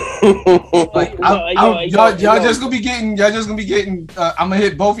 Like y'all just gonna be getting. I'm gonna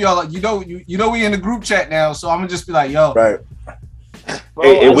hit both of y'all. Like, you know, we in the group chat now, so I'm gonna just be like, yo, right.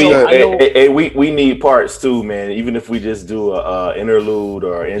 Bro, we need parts too, man. Even if we just do a interlude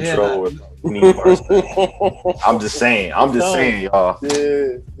or intro, we need parts. I'm just saying, y'all.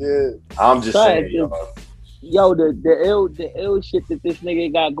 Yeah. I'm just saying, y'all. Yo, the ill shit that this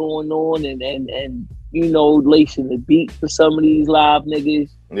nigga got going on, and you know, lacing the beat for some of these live niggas.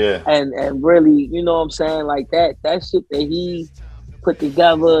 Yeah. And really, you know what I'm saying, like that shit that he put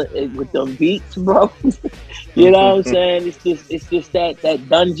together with them beats, bro. You know what I'm saying? It's just that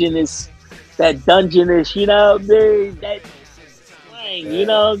dungeonous, you know what I mean? That slang, you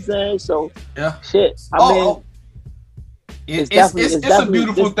know what I'm saying? So shit. It's a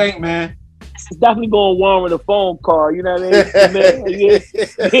beautiful thing, man. It's definitely gonna warrant a phone call, you know what I mean?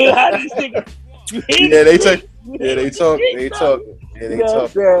 They talk.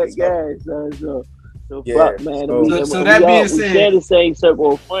 So fuck, man. So that being said, we share the same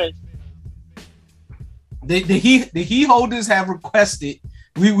circle of friends. The he holders have requested.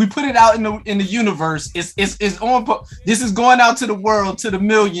 We put it out in the universe. It's on. This is going out to the world, to the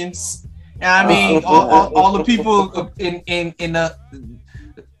millions. And I mean, all the people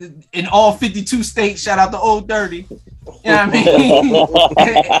in all 52 states. Shout out to Old Dirty. You know what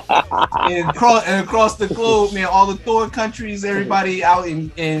I mean? and across the globe, man, all the Thor countries, everybody out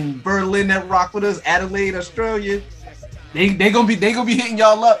in Berlin that rock with us, Adelaide, Australia, they gonna be hitting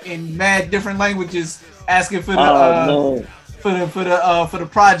y'all up in mad different languages, asking for the for the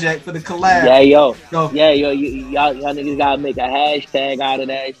project, for the collab. Y'all niggas gotta make a hashtag out of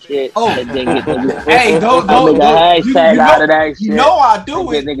that shit. Oh, and then get hey, don't make a hashtag out of that shit. You know I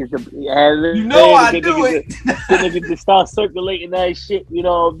do it. You know I do it. Niggas just start circulating that shit. You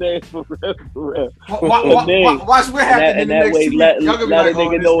know what I mean? For real. Watch what happens in the next 2 weeks. Let a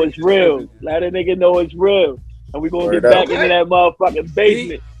nigga know it's real. Let a nigga know it's real. And we gonna get back into that motherfucking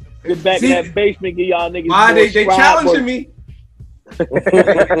basement. Get back in that basement, get y'all niggas. Why they challenging me?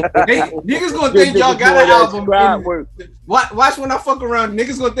 Niggas gonna think y'all got an album. Watch when I fuck around.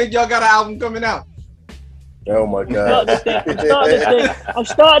 Niggas gonna think y'all got an album coming out. Oh my god! I'm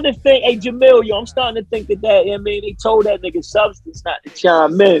starting to think. Hey Jamil, I'm starting to think that I mean, they told that nigga Substance not to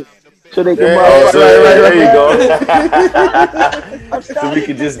chime in, so they can. Right, there you go. So we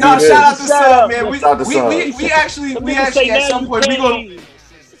can just. No, shout out to Sub, man. We actually at some point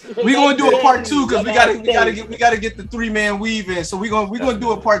we gonna do a part 2 because we gotta get the 3-man weave in. So we gonna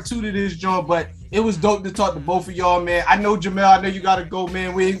do a part 2 to this joint. But it was dope to talk to both of y'all, man. I know Jamel, I know you gotta go,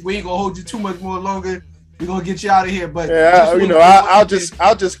 man. We ain't gonna hold you too much more longer. We're gonna get you out of here, but yeah,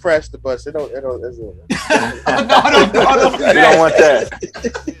 I'll just crash the bus. It don't. No, you don't want that.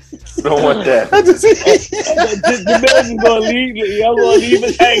 You don't want that. Jamel's is gonna leave. Y'all gonna leave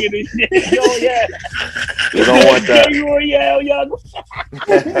us hanging and shit. Yo, yeah. You don't want that.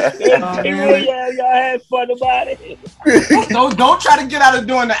 Y'all had fun about it. Don't try to get out of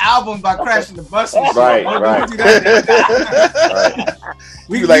doing the album by crashing the bus. Right.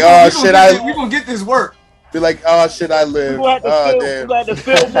 We like, oh shit, we gonna get this work. Be like, oh shit, I live. We got to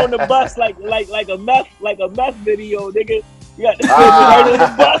film on the bus like a meth video, nigga. You got to film right on the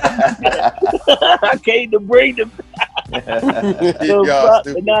bus. I came to bring them.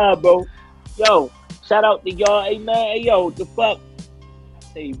 Nah, bro. Yo, shout out to y'all. Hey man, hey yo, the fuck.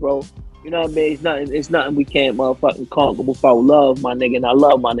 Hey, bro. You know what I mean? It's nothing we can't motherfucking conquer without love, my nigga. And I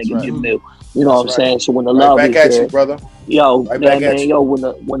love my nigga Jamil. You know what I'm saying? So when the love is there, you, brother. Yo, man, yo,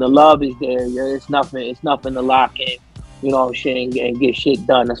 when the love is there, yeah, it's nothing to lock in. You know what I'm saying? And get shit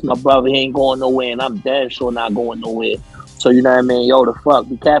done. That's my brother. He ain't going nowhere, and I'm damn sure not going nowhere. So you know what I mean? Yo, the fuck,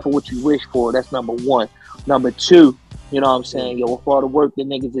 be careful what you wish for. That's number 1. Number 2, you know what I'm saying? Yo, with all the work the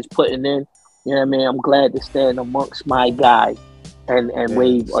niggas is putting in, you know what I mean? I'm glad to stand amongst my guys and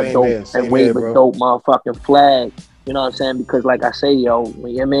wave a dope motherfucking flag. You know what I'm saying? Because like I say, yo, you know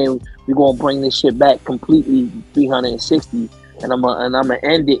what I mean? We're gonna bring this shit back completely 360, and I'm gonna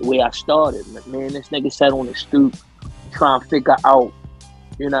end it where I started. Man, this nigga sat on the stoop trying to figure out,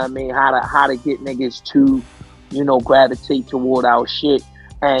 you know what I mean, how to get niggas to, you know, gravitate toward our shit,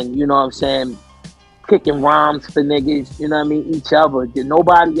 and you know what I'm saying, kicking rhymes for niggas, you know what I mean, each other, did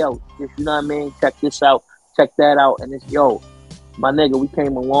nobody else. Just, you know what I mean, check this out, check that out, and it's, yo, my nigga, we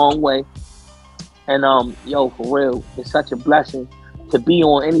came a long way. And yo, for real, it's such a blessing to be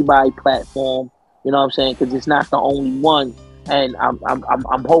on anybody's platform. You know what I'm saying? Because it's not the only one, and I'm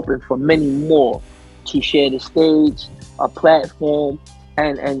hoping for many more to share the stage, a platform,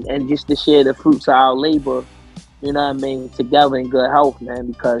 and just to share the fruits of our labor. You know what I mean? Together in good health,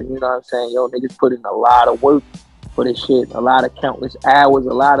 man. Because you know what I'm saying? Yo, niggas put in a lot of work for this shit, a lot of countless hours,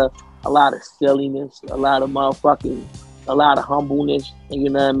 a lot of silliness, a lot of humbleness. You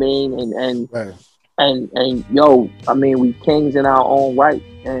know what I mean? Right. And yo, I mean, we kings in our own right,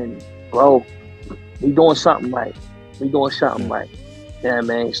 and bro, we doing something right. Yeah,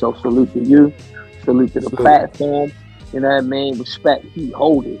 man. So salute to you, salute to the platform. You know what I mean? Respect heat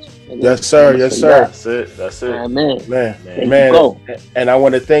holders. Yes, sir. Yes, sir. That's it. Yeah, man. And I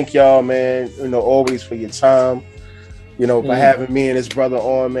want to thank y'all, man. You know, always for your time. You know, for having me and his brother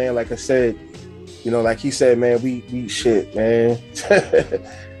on, man. Like I said, you know, like he said, man, we shit, man.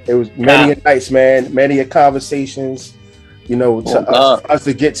 It was many a nights, man, many a conversations, you know, to us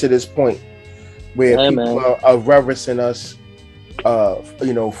to get to this point where people are reverencing us,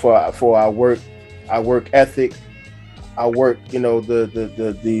 you know, for our work ethic, our work, you know,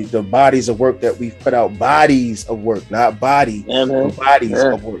 the bodies of work that we've put out, bodies of work, not bodies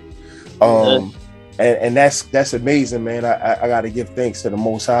of work. And that's amazing, man. I got to give thanks to the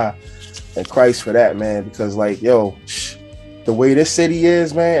Most High and Christ for that, man, because like, yo, the way this city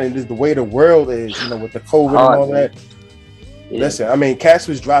is, man, and just the way the world is, you know, with the COVID and all that. Yeah. Listen, I mean, Cass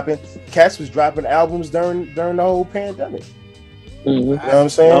was dropping albums during the whole pandemic. You know what I'm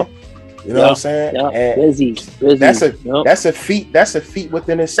saying? You know what I'm saying? And busy. That's a feat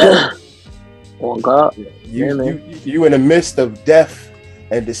within itself. Oh God. You in the midst of death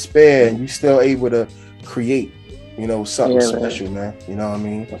and despair, and you still able to create, you know, something special, man. You know what I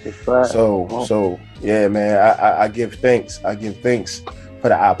mean? So yeah, man, I give thanks. I give thanks for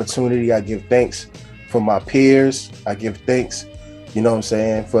the opportunity. I give thanks for my peers. I give thanks, you know what I'm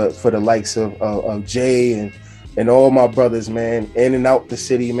saying, for the likes of Jay and all my brothers, man, in and out the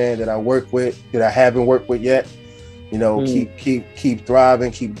city, man, that I work with, that I haven't worked with yet. You know, keep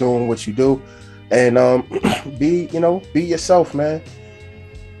thriving, keep doing what you do, and be yourself, man.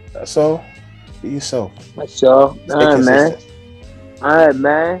 That's all. Be yourself. That's all. All right,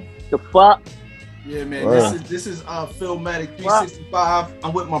 man. The fuck. Yeah, man. Wow. This is Philmatic 365.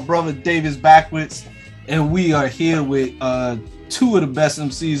 I'm with my brother Davis Backwards, and we are here with two of the best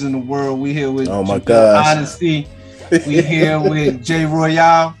MCs in the world. We here with Honesty. We here with Jay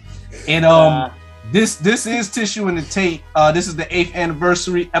Royale, and this is Tissue and the Tape. This is the 8th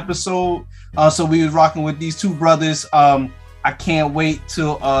anniversary episode. So we was rocking with these two brothers. I can't wait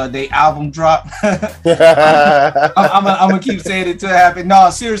till they album drop. I'm gonna keep saying it till it happens.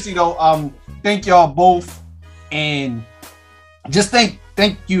 No, seriously though. Thank y'all both, and just thank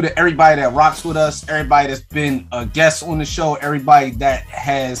thank you to everybody that rocks with us, everybody that's been a guest on the show, everybody that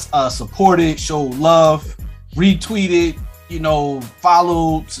has supported, showed love, retweeted,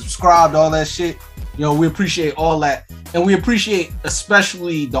 followed, subscribed, all that shit. We appreciate all that. And we appreciate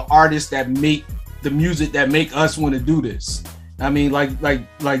especially the artists that make the music that make us want to do this. I mean, like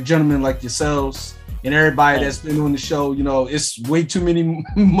gentlemen like yourselves and everybody that's been on the show. It's way too many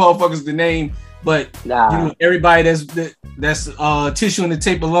motherfuckers to name, but everybody that's Tissue and the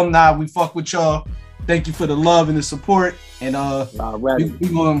Tape alumni, we fuck with y'all. Thank you for the love and the support, and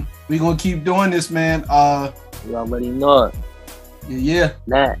we gonna keep doing this, man. You already know it. Yeah.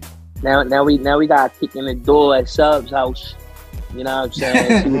 Now we got kick in the door at Sub's house. You know what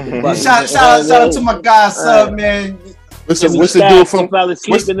I'm saying? shout out to my guy Sub, man. What's the dude from?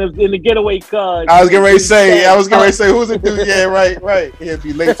 Sleeping in the getaway car. I was getting ready to say, who's the dude? Yeah, right. He'll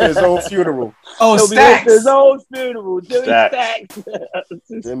be late to his own funeral. Oh, Stacks. His own funeral. Jimmy Stacks.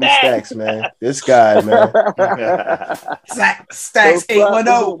 Jimmy Stacks, man. This guy, man. Stacks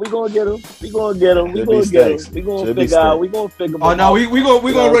 810. We gonna get him. We gonna figure out. We gonna figure him out. Oh no, we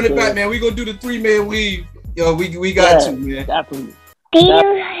gonna run it back, man. We gonna do the 3-man weave. Yo, we got to, man. Definitely. Do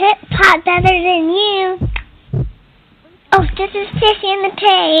you hip hop better than you? Oh, this is Tissue and the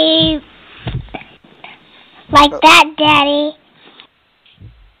Tape. Like that, Daddy.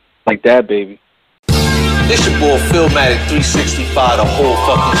 Like that, baby. This your boy Philmatic 365, the whole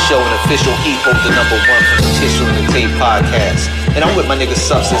fucking show, and official Epo, the #1 from the Tissue and the Tape podcast. And I'm with my nigga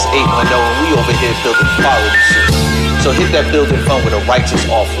Substance 810, and we over here building quality shit. So hit that building phone with a righteous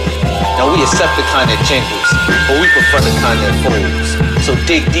offer. Now we accept the kind that jingles, but we prefer the kind that folds. So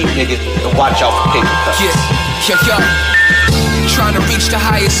dig deep, nigga, and watch out for paper cuts. Yo. Trying to reach the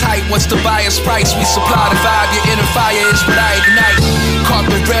highest height. What's the buyer's price? We supply the vibe. Your inner fire is what I ignite. Caught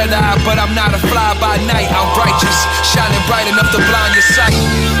the red eye, but I'm not a fly by night. I'm righteous, shining bright enough to blind your sight.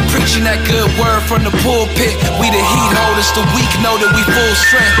 Preaching that good word from the pulpit. We the heat holders, the weak know that we full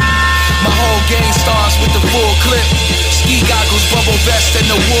strength. My whole game starts with the full clip. Ski goggles, bubble vest, and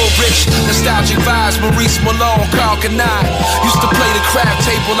the wool rich. Nostalgic vibes, Maurice Malone, Carl Kanai. Used to play the crab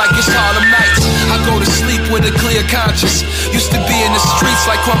table like it's Harlem Nights. I go to sleep with a clear conscience. Used to be in the streets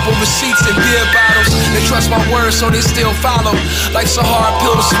like crumpled receipts and beer bottles. They trust my words, so they still follow. Life's a hard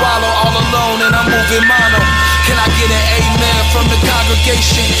pill to swallow, all alone, and I'm moving mono. Can I get an amen from the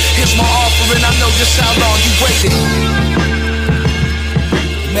congregation? Here's my offering, I know just how long you waited.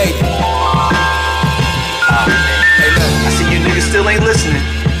 Made it. I see you niggas still ain't listening.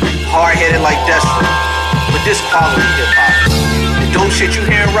 Hard-headed like Destro. But this quality hip-hop. The dope shit you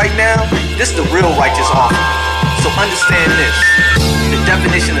hearing right now, this the real righteous offering. So understand this. The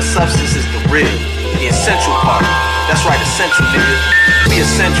definition of substance is the real, the essential part. That's right, essential, nigga. We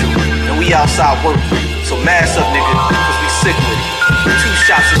essential, and we outside working. So mass up, nigga, cause we sick with it. 2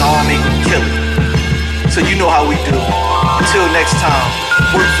 shots in the arm ain't gonna kill it. So you know how we do. Until next time,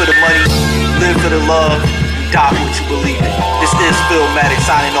 work for the money, live for the love, and die for what you believe in. This is Philmatic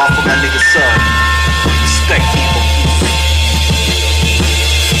signing off for my nigga Sub. Respect people.